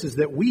of this is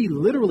that we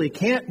literally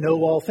can't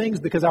know all things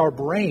because our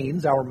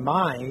brains, our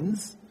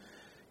minds,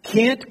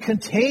 can't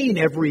contain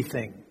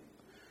everything.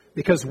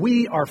 Because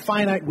we are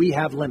finite, we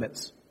have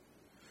limits.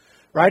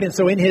 Right? And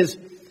so in his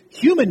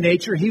human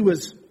nature, he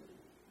was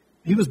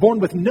born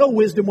with no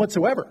wisdom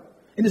whatsoever.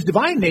 In his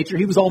divine nature,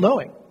 he was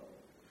all-knowing.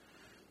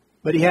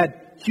 But he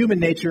had human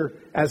nature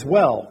as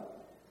well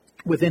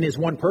within his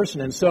one person.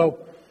 And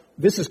so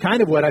this is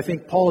kind of what I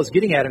think Paul is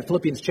getting at in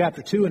Philippians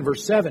chapter 2 and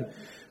verse 7,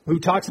 who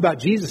talks about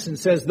Jesus and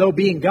says, though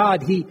being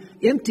God, he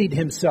emptied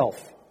himself,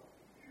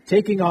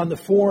 taking on the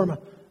form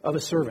of a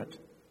servant,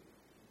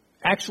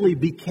 actually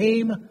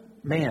became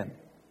man,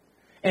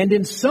 and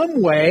in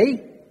some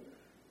way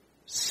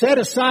set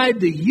aside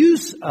the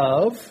use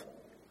of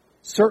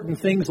certain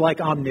things like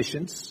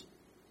omniscience,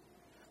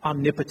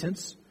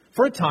 omnipotence,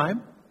 for a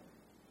time.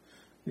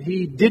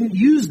 He didn't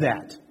use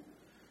that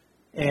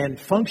and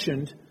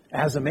functioned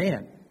as a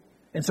man.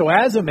 And so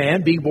as a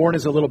man, being born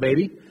as a little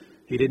baby,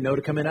 he didn't know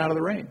to come in out of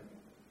the rain.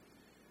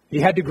 He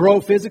had to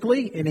grow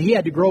physically, and he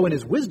had to grow in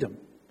his wisdom.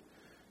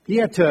 He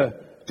had to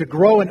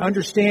grow and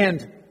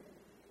understand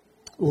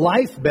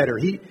life better.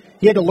 He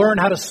had to learn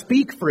how to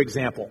speak, for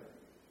example.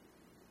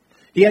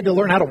 He had to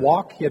learn how to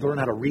walk. He had to learn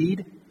how to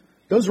read.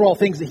 Those are all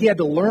things that he had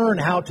to learn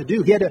how to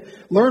do. He had to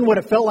learn what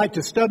it felt like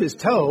to stub his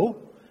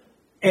toe,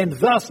 and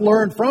thus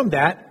learn from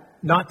that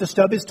not to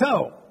stub his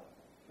toe.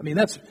 I mean,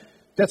 that's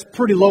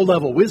pretty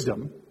low-level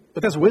wisdom,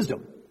 but that's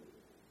wisdom,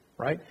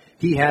 right?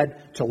 He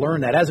had to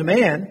learn that. As a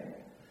man,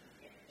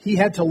 he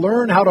had to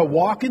learn how to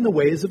walk in the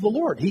ways of the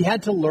Lord. He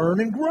had to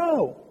learn and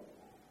grow.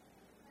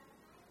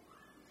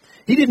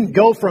 He didn't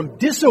go from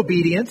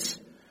disobedience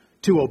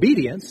to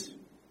obedience.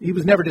 He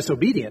was never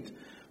disobedient,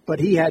 but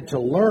he had to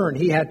learn,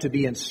 he had to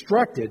be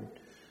instructed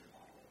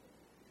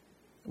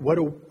what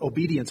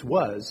obedience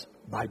was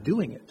by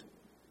doing it.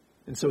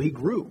 And so he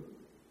grew.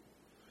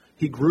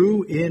 He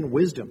grew in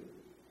wisdom.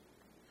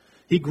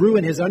 He grew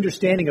in his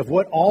understanding of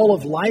what all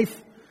of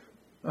life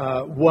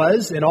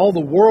was and all the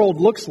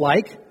world looks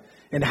like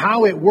and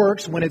how it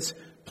works when it's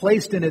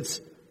placed in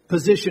its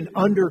position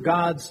under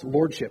God's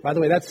lordship. By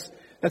the way,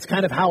 that's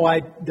kind of how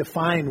I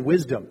define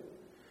wisdom.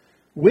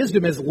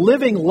 Wisdom is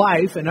living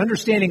life and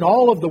understanding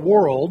all of the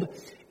world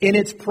in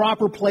its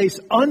proper place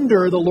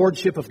under the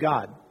lordship of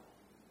God.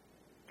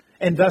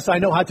 And thus I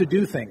know how to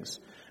do things.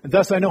 And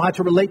thus I know how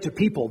to relate to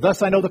people.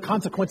 Thus I know the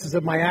consequences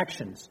of my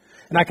actions.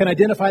 And I can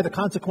identify the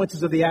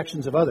consequences of the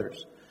actions of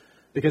others.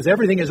 Because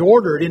everything is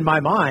ordered in my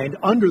mind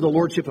under the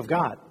lordship of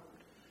God.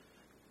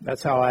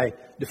 That's how I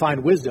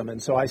define wisdom.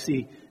 And so I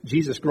see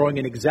Jesus growing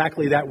in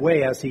exactly that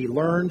way. As he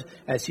learned,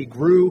 as he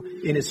grew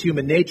in his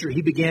human nature,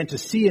 he began to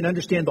see and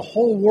understand the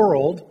whole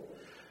world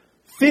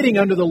fitting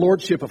under the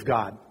lordship of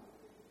God.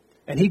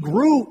 And he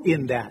grew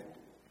in that.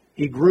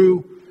 He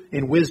grew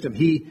in wisdom.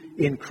 He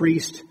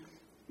increased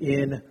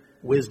in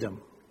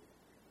wisdom.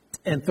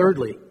 And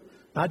thirdly,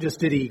 not just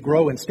did he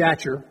grow in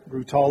stature,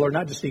 grew taller,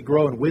 not just did he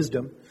grow in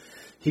wisdom,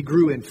 he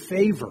grew in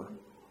favor.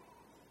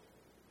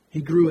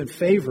 He grew in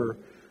favor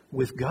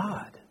with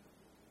God.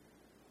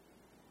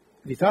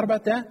 Have you thought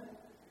about that?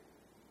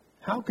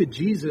 How could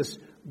Jesus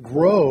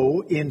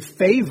grow in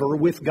favor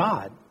with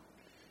God?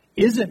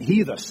 Isn't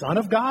he the Son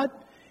of God?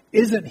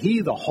 Isn't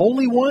he the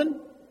Holy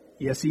One?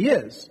 Yes, he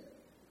is.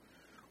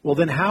 Well,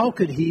 then how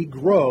could he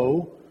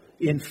grow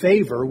in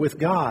favor with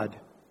God?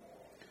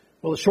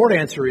 Well, the short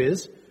answer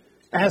is,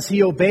 as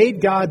he obeyed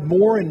God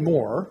more and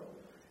more,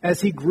 as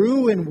he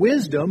grew in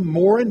wisdom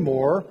more and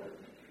more,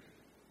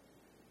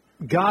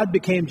 God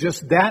became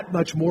just that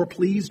much more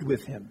pleased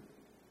with him.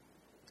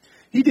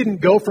 He didn't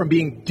go from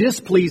being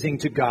displeasing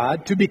to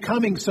God to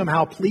becoming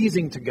somehow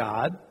pleasing to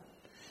God.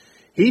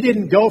 He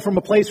didn't go from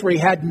a place where he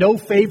had no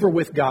favor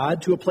with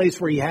God to a place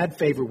where he had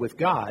favor with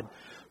God.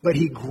 But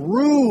he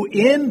grew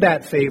in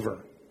that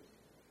favor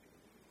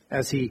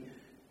as he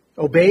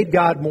obeyed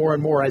God more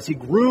and more, as he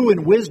grew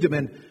in wisdom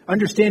and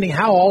understanding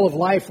how all of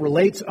life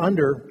relates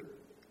under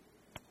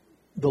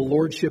the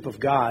lordship of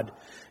God.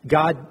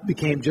 God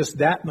became just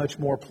that much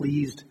more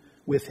pleased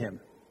with him.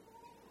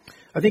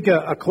 I think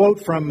a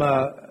quote from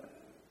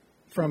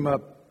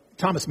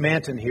Thomas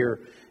Manton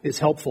here is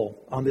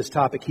helpful on this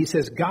topic. He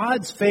says,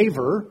 God's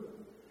favor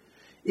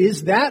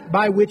is that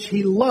by which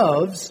he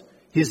loves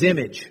his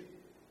image.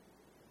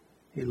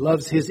 He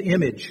loves his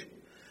image.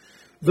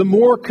 The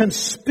more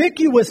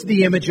conspicuous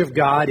the image of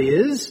God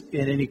is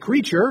in any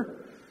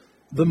creature,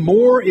 the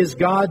more is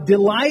God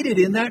delighted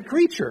in that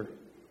creature.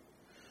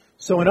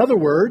 So in other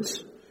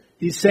words,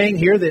 he's saying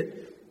here that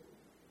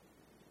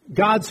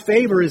God's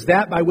favor is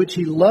that by which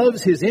he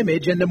loves his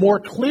image, and the more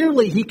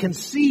clearly he can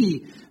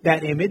see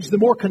that image, the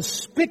more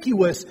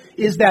conspicuous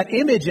is that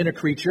image in a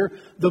creature,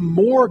 the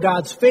more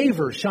God's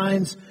favor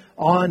shines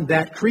on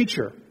that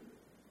creature.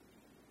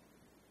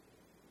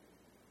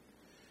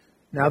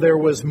 Now there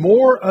was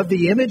more of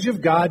the image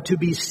of God to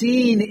be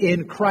seen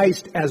in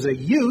Christ as a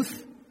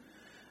youth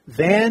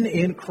than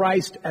in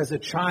Christ as a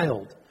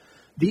child.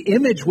 The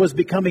image was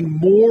becoming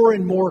more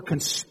and more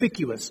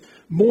conspicuous,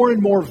 more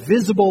and more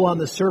visible on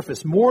the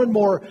surface, more and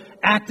more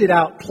acted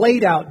out,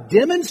 played out,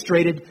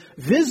 demonstrated,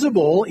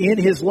 visible in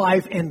his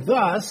life, and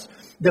thus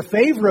the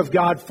favor of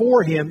God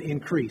for him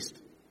increased.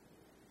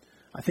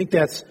 I think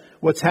that's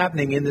what's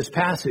happening in this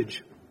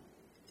passage.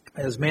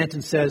 As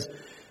Manton says,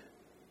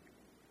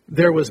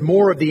 there was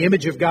more of the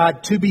image of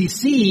God to be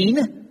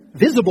seen,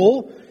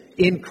 visible,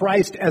 in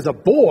Christ as a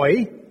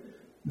boy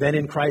than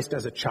in Christ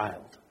as a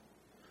child.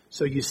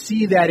 So you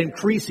see that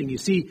increasing. You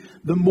see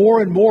the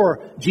more and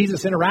more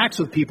Jesus interacts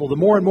with people, the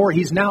more and more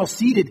he's now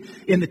seated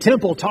in the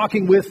temple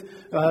talking with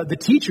the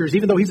teachers.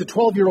 Even though he's a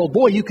 12-year-old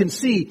boy, you can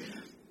see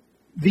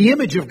the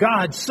image of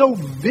God so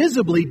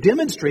visibly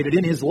demonstrated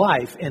in his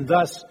life, and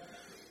thus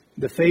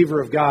the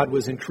favor of God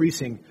was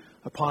increasing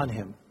upon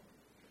him.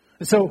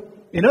 And so,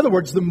 in other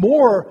words, the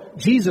more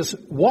Jesus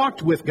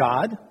walked with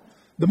God,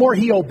 the more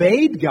he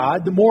obeyed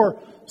God, the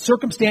more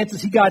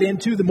circumstances he got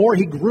into, the more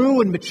he grew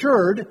and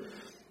matured,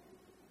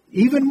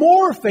 even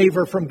more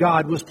favor from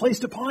God was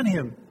placed upon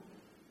him.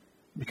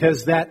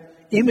 Because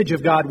that image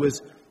of God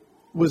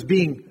was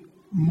being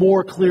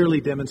more clearly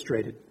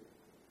demonstrated.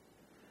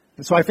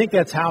 And so I think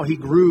that's how he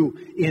grew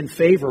in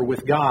favor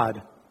with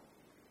God.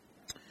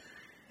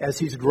 As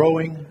he's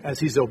growing, as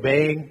he's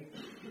obeying,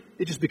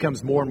 it just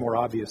becomes more and more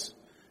obvious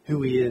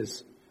who he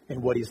is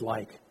and what he's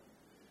like.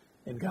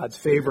 And God's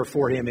favor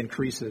for him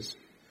increases.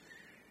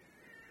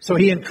 So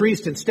he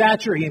increased in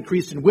stature, he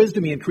increased in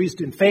wisdom, he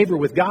increased in favor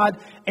with God,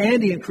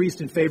 and he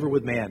increased in favor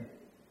with man.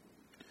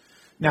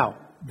 Now,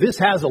 this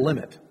has a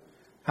limit,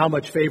 how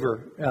much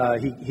favor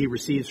he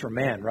receives from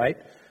man, right?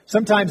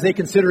 Sometimes they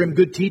consider him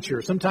good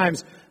teacher.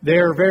 Sometimes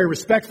they're very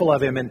respectful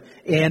of him,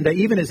 and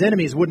even his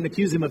enemies wouldn't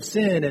accuse him of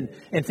sin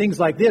and things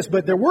like this.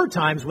 But there were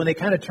times when they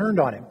kind of turned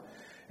on him,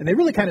 and they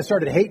really kind of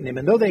started hating him.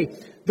 And though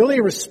they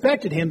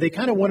respected him, they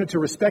kind of wanted to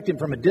respect him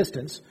from a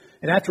distance.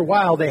 And after a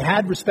while, they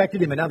had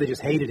respected him, and now they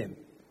just hated him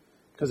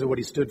because of what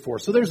he stood for.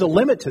 So there's a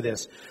limit to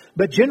this.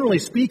 But generally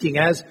speaking,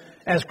 as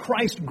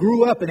Christ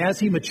grew up and as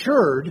he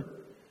matured,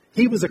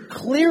 he was a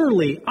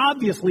clearly,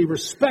 obviously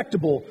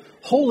respectable,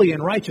 holy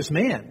and righteous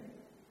man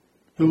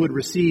who would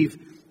receive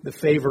the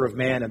favor of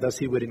man, and thus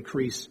he would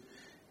increase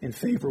in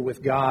favor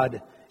with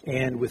God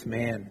and with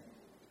man.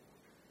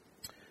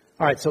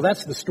 All right, so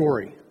that's the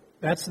story.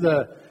 That's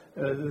the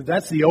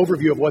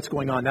overview of what's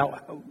going on.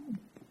 Now,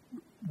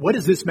 what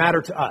does this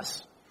matter to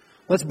us?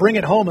 Let's bring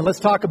it home and let's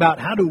talk about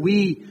how do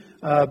we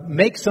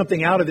make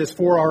something out of this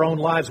for our own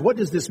lives. What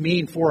does this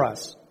mean for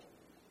us?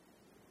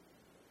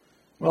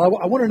 Well,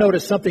 I want to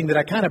notice something that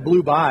I kind of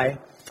blew by,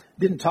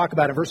 didn't talk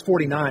about in verse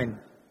 49.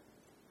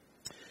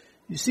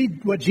 You see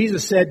what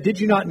Jesus said, "Did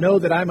you not know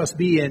that I must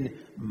be in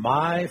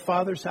my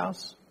Father's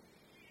house?"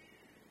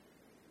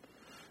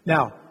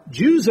 Now,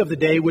 Jews of the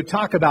day would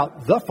talk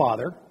about the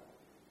Father,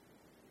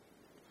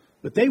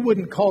 but they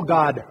wouldn't call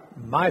God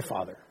my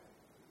Father.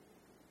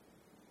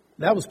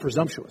 That was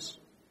presumptuous.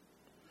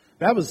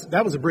 That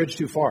was a bridge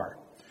too far.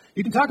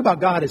 You can talk about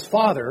God as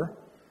Father,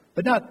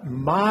 but not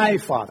my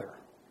Father.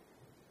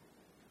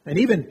 And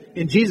even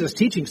in Jesus'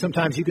 teaching,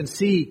 sometimes you can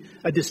see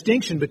a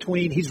distinction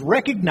between, he's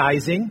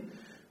recognizing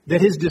that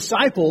his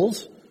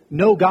disciples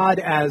know God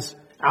as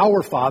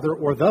our Father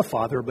or the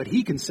Father, but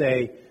he can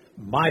say,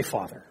 my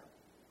Father,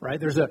 right?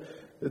 There's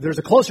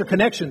a closer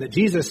connection that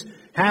Jesus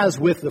has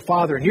with the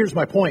Father. And here's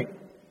my point.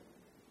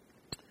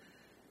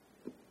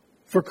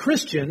 For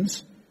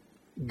Christians,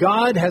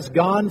 God has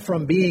gone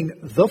from being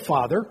the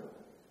Father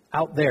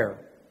out there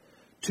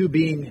to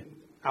being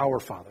our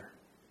Father.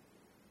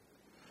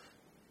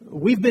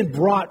 We've been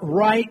brought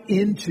right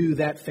into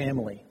that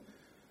family.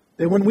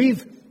 That when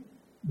we've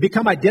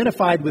become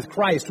identified with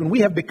Christ, when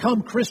we have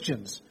become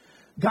Christians,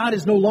 God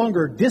is no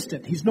longer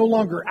distant. He's no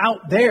longer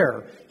out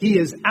there. He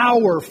is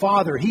our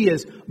Father. He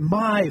is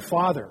my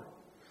Father.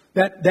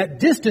 That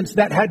distance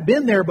that had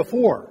been there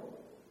before,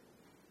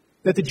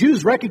 that the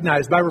Jews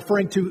recognized by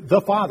referring to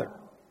the Father,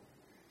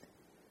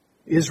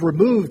 is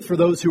removed for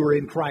those who are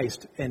in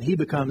Christ, and he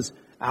becomes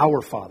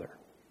our Father.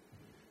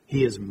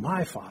 He is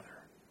my Father.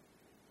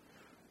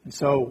 And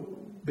so,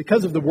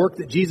 because of the work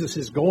that Jesus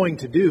is going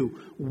to do,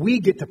 we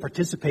get to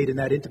participate in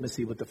that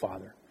intimacy with the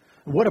Father.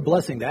 And what a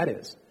blessing that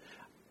is.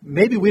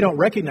 Maybe we don't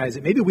recognize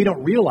it. Maybe we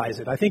don't realize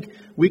it. I think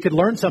we could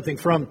learn something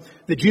from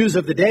the Jews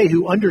of the day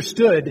who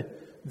understood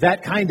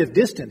that kind of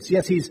distance.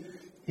 Yes, he's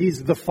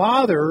the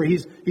Father.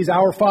 He's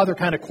our Father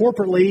kind of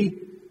corporately,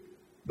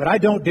 but I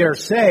don't dare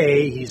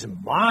say he's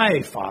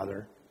my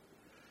Father.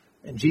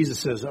 And Jesus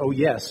says, oh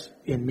yes,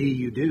 in me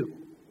you do.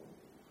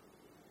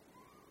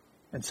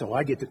 And so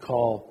I get to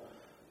call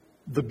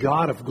the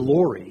God of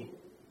glory,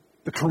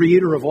 the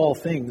creator of all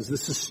things, the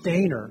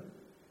sustainer,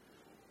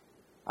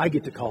 I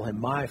get to call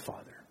him my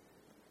Father.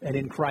 And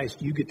in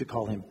Christ, you get to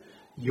call him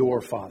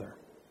your Father.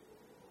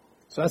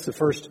 So that's the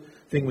first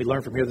thing we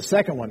learn from here. The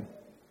second one,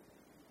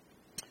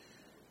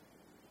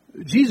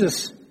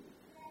 Jesus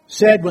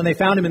said when they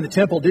found him in the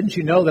temple, didn't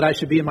you know that I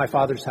should be in my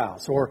Father's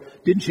house? Or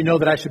didn't you know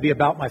that I should be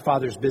about my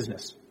Father's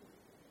business?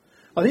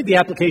 I think the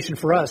application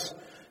for us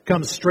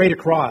comes straight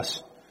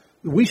across.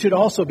 We should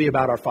also be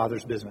about our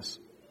Father's business.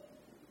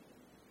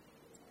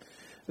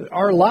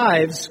 Our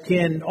lives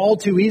can all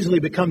too easily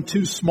become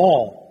too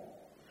small,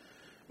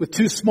 with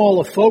too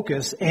small a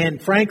focus,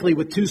 and frankly,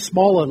 with too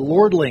small a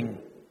lordling.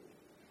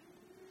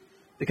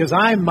 Because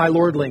I'm my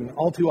lordling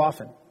all too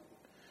often.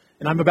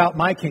 And I'm about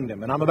my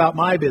kingdom, and I'm about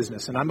my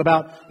business, and I'm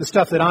about the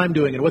stuff that I'm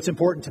doing and what's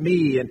important to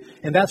me,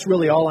 and that's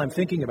really all I'm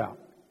thinking about.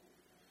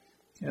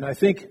 And I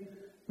think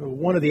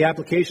one of the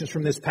applications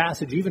from this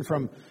passage, even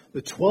from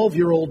the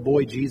 12-year-old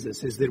boy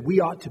Jesus, is that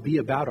we ought to be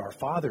about our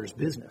Father's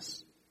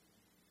business.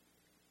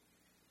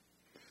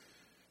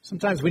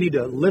 Sometimes we need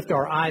to lift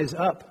our eyes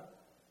up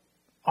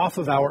off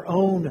of our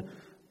own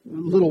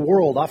little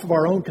world, off of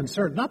our own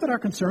concerns. Not that our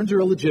concerns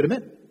are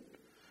illegitimate.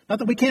 Not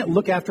that we can't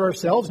look after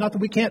ourselves. Not that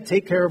we can't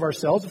take care of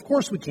ourselves. Of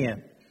course we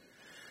can.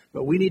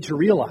 But we need to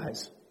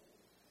realize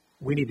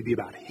we need to be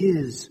about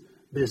His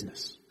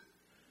business.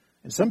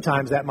 And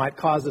sometimes that might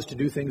cause us to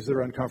do things that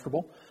are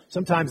uncomfortable.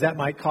 Sometimes that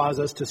might cause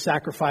us to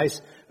sacrifice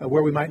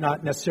where we might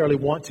not necessarily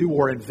want to,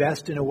 or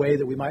invest in a way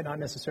that we might not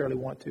necessarily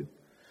want to.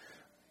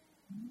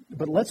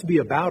 But let's be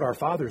about our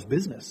Father's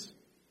business.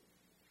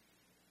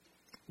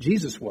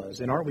 Jesus was,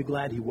 and aren't we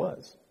glad He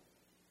was?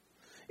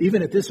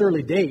 Even at this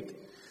early date,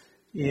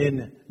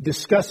 in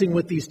discussing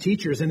with these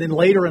teachers, and then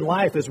later in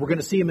life, as we're going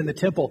to see Him in the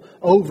temple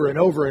over and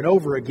over and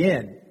over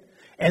again,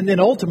 and then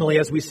ultimately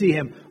as we see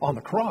Him on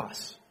the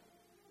cross,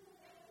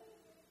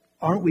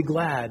 aren't we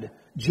glad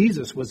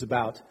Jesus was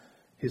about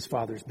His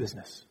Father's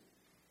business?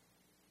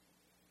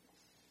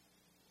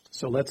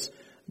 So let's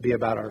be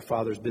about our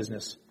Father's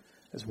business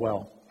as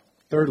well.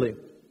 Thirdly,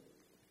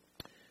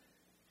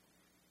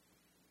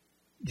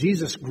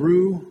 Jesus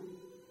grew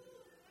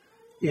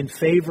in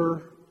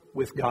favor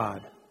with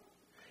God.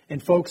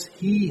 And folks,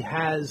 He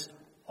has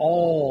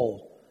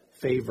all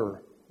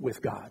favor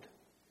with God.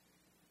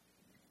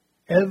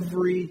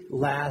 Every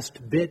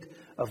last bit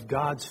of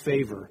God's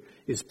favor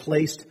is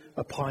placed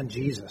upon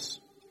Jesus.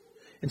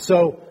 And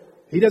so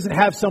He doesn't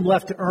have some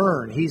left to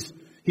earn. He's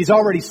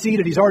already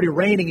seated. He's already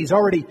reigning. He's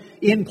already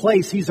in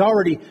place. He's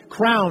already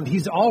crowned.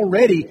 He's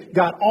already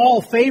got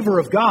all favor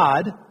of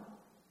God.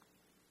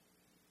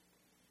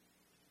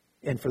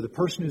 And for the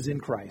person who's in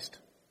Christ,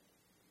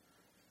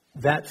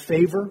 that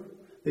favor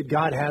that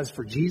God has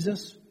for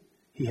Jesus,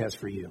 He has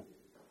for you.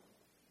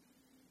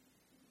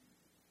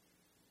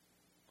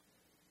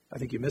 I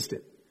think you missed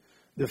it.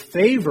 The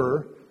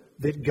favor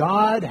that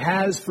God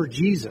has for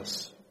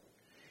Jesus,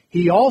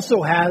 He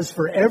also has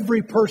for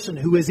every person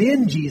who is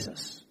in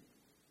Jesus.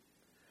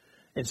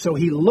 And so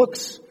He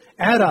looks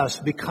at us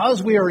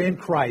because we are in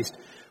Christ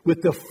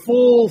with the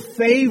full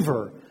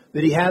favor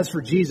that He has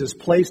for Jesus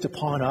placed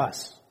upon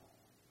us.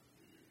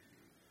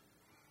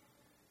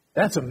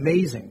 That's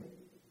amazing.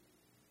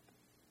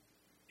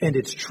 And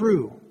it's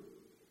true.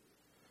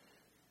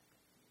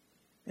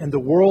 And the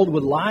world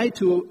would lie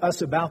to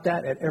us about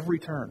that at every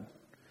turn.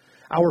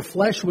 Our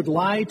flesh would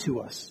lie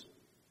to us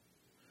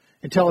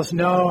and tell us,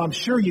 no, I'm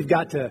sure you've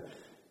got to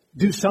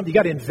do something. You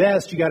got to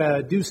invest. You got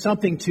to do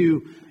something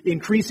to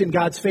increase in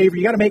God's favor.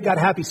 You got to make God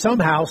happy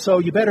somehow. So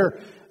you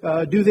better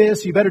do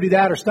this, you better do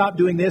that, or stop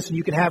doing this, and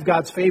you can have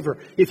God's favor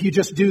if you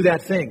just do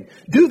that thing.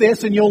 Do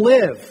this and you'll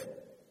live.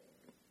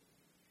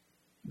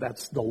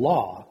 That's the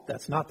law.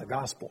 That's not the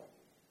gospel.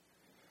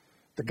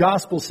 The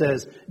gospel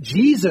says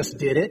Jesus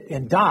did it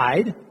and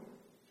died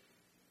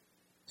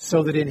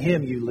so that in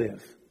Him you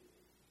live.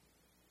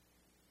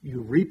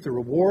 You reap the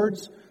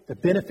rewards, the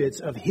benefits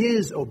of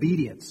His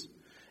obedience.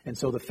 And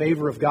so the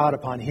favor of God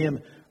upon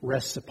Him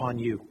rests upon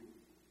you.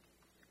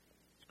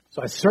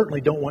 So I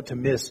certainly don't want to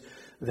miss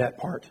that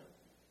part.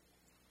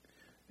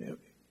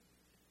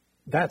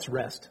 That's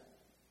rest.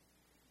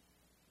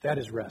 That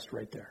is rest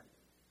right there.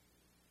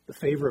 The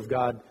favor of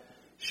God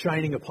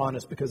shining upon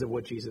us because of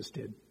what Jesus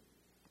did.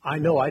 I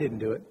know I didn't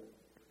do it.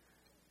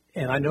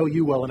 And I know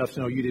you well enough to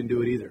know you didn't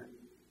do it either.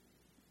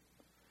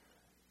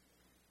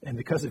 And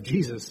because of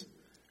Jesus,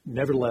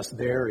 nevertheless,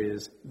 there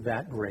is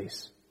that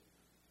grace,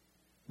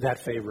 that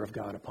favor of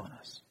God upon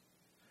us.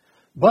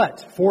 But,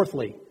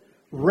 fourthly,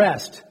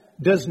 rest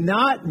does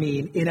not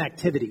mean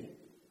inactivity.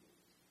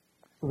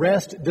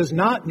 Rest does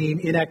not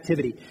mean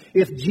inactivity.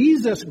 If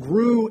Jesus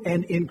grew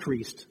and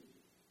increased,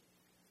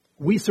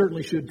 we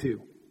certainly should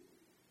too.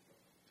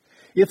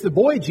 If the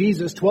boy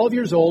Jesus, 12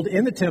 years old,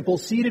 in the temple,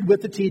 seated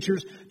with the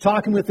teachers,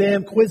 talking with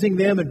them, quizzing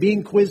them, and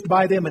being quizzed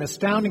by them, and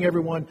astounding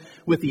everyone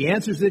with the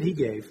answers that he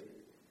gave,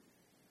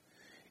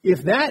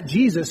 if that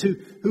Jesus,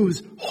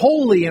 who's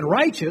holy and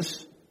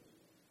righteous,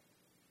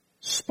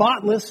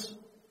 spotless,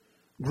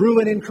 grew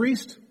and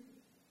increased,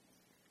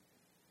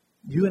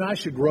 you and I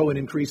should grow and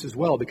increase as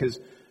well, because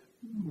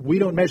we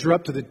don't measure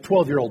up to the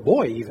 12-year-old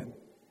boy even.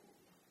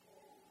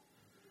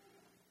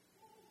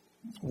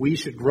 We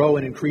should grow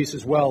and increase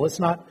as well. Let's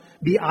not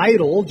be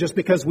idle just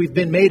because we've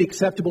been made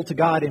acceptable to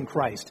God in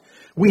Christ.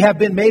 We have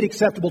been made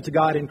acceptable to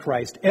God in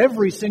Christ.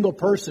 Every single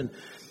person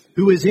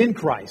who is in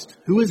Christ,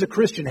 who is a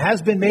Christian,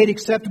 has been made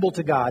acceptable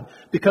to God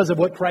because of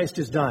what Christ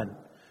has done.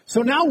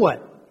 So now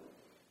what?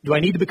 Do I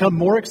need to become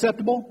more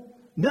acceptable?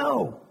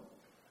 No.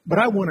 But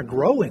I want to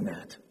grow in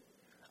that.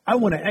 I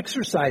want to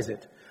exercise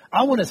it.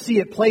 I want to see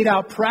it played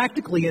out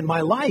practically in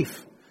my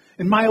life,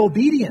 in my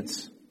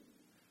obedience.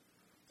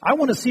 I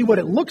want to see what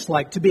it looks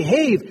like to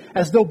behave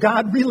as though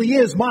God really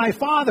is my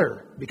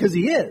Father, because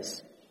He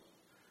is.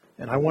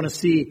 And I want to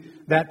see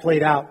that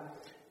played out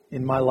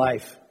in my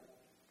life.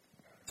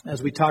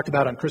 As we talked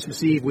about on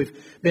Christmas Eve,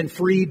 we've been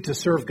freed to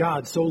serve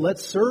God, so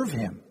let's serve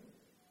Him.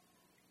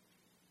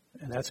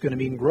 And that's going to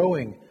mean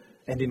growing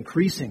and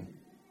increasing.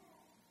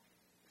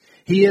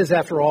 He is,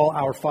 after all,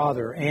 our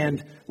Father,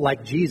 and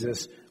like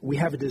Jesus, we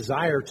have a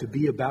desire to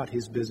be about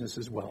His business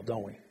as well,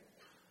 don't we?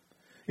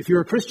 If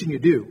you're a Christian, you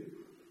do.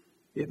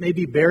 It may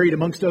be buried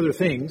amongst other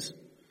things.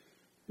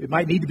 It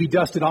might need to be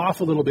dusted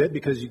off a little bit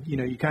because,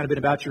 you kind of been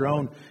about your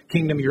own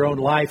kingdom, your own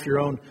life, your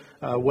own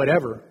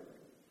whatever.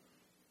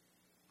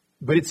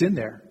 But it's in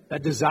there,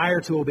 that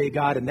desire to obey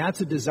God, and that's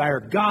a desire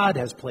God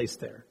has placed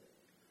there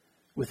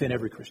within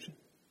every Christian.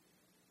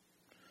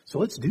 So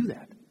let's do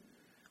that.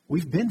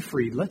 We've been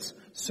freed. Let's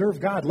serve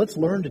God. Let's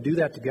learn to do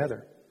that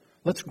together.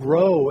 Let's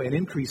grow and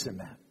increase in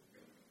that.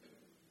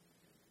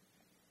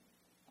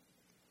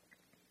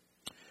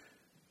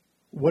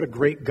 What a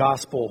great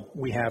gospel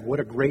we have. What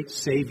a great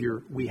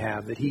Savior we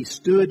have, that He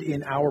stood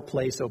in our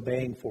place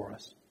obeying for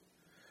us.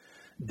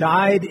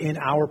 Died in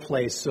our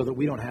place so that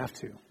we don't have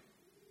to.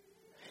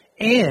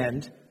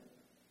 And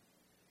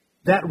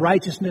that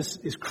righteousness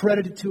is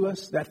credited to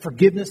us. That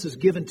forgiveness is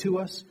given to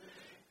us.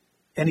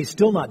 And He's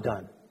still not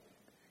done.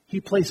 He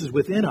places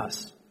within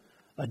us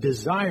a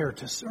desire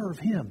to serve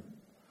Him.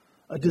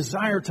 A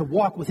desire to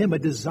walk with Him. A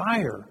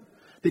desire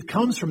that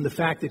comes from the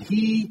fact that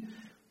He,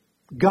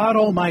 God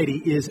Almighty,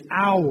 is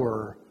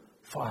our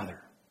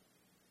Father.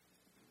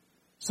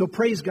 So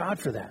praise God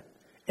for that.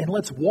 And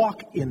let's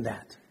walk in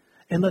that.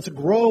 And let's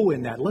grow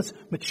in that. Let's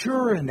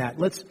mature in that.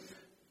 Let's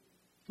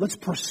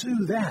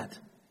pursue that.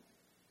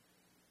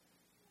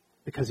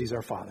 Because He's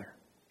our Father.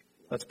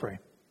 Let's pray.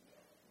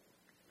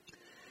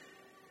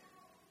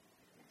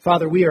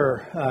 Father, we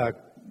are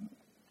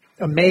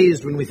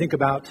amazed when we think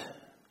about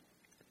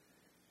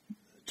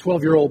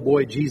 12-year-old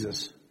boy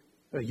Jesus,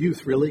 a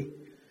youth really,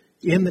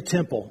 in the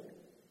temple,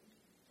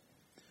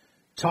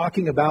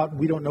 talking about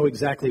we don't know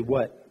exactly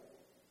what,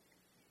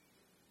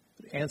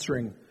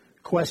 answering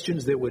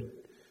questions that would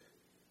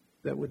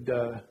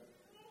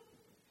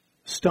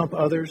stump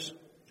others,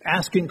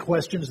 asking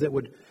questions that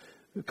would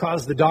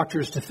cause the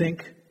doctors to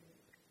think,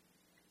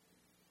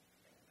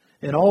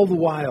 and all the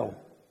while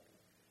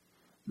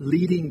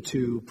leading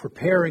to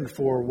preparing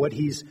for what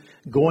He's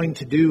going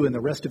to do in the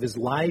rest of His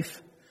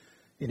life,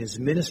 in His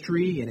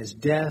ministry, in His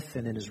death,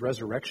 and in His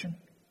resurrection.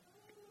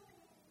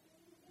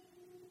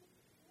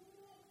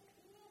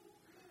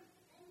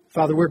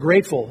 Father, we're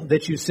grateful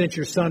that You sent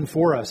Your Son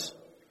for us.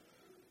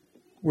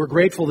 We're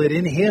grateful that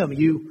in Him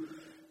You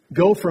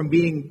go from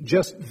being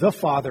just the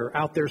Father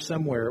out there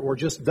somewhere, or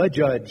just the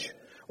judge,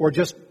 or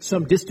just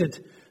some distant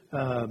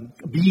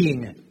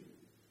being.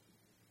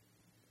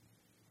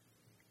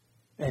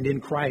 And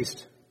in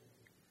Christ,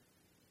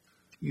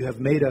 You have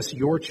made us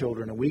Your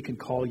children, and we can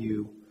call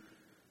You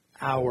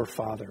our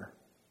Father,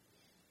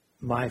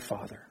 my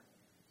Father.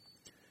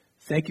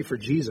 Thank You for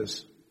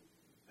Jesus,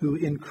 who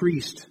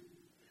increased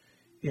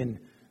in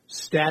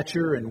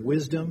stature and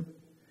wisdom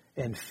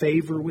and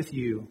favor with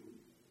You,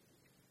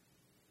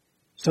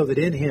 so that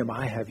in Him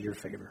I have Your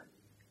favor.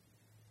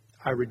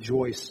 I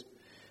rejoice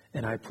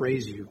and I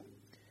praise You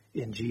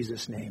in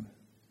Jesus' name.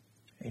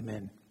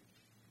 Amen.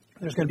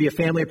 There's going to be a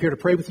family up here to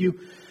pray with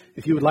you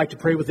if you would like to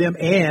pray with them.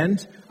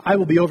 And I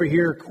will be over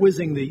here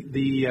quizzing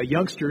the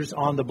youngsters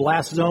on the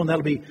blast zone.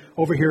 That'll be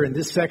over here in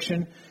this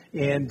section.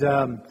 And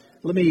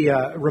let me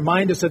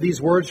remind us of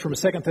these words from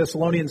 2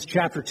 Thessalonians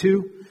chapter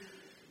 2.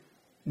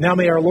 Now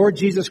may our Lord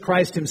Jesus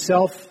Christ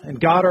Himself and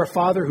God our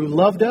Father, who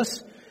loved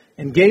us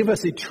and gave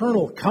us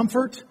eternal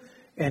comfort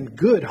and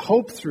good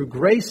hope through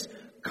grace,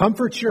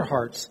 comfort your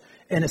hearts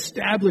and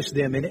establish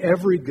them in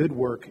every good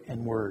work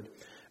and word.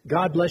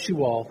 God bless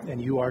you all,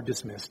 and you are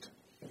dismissed.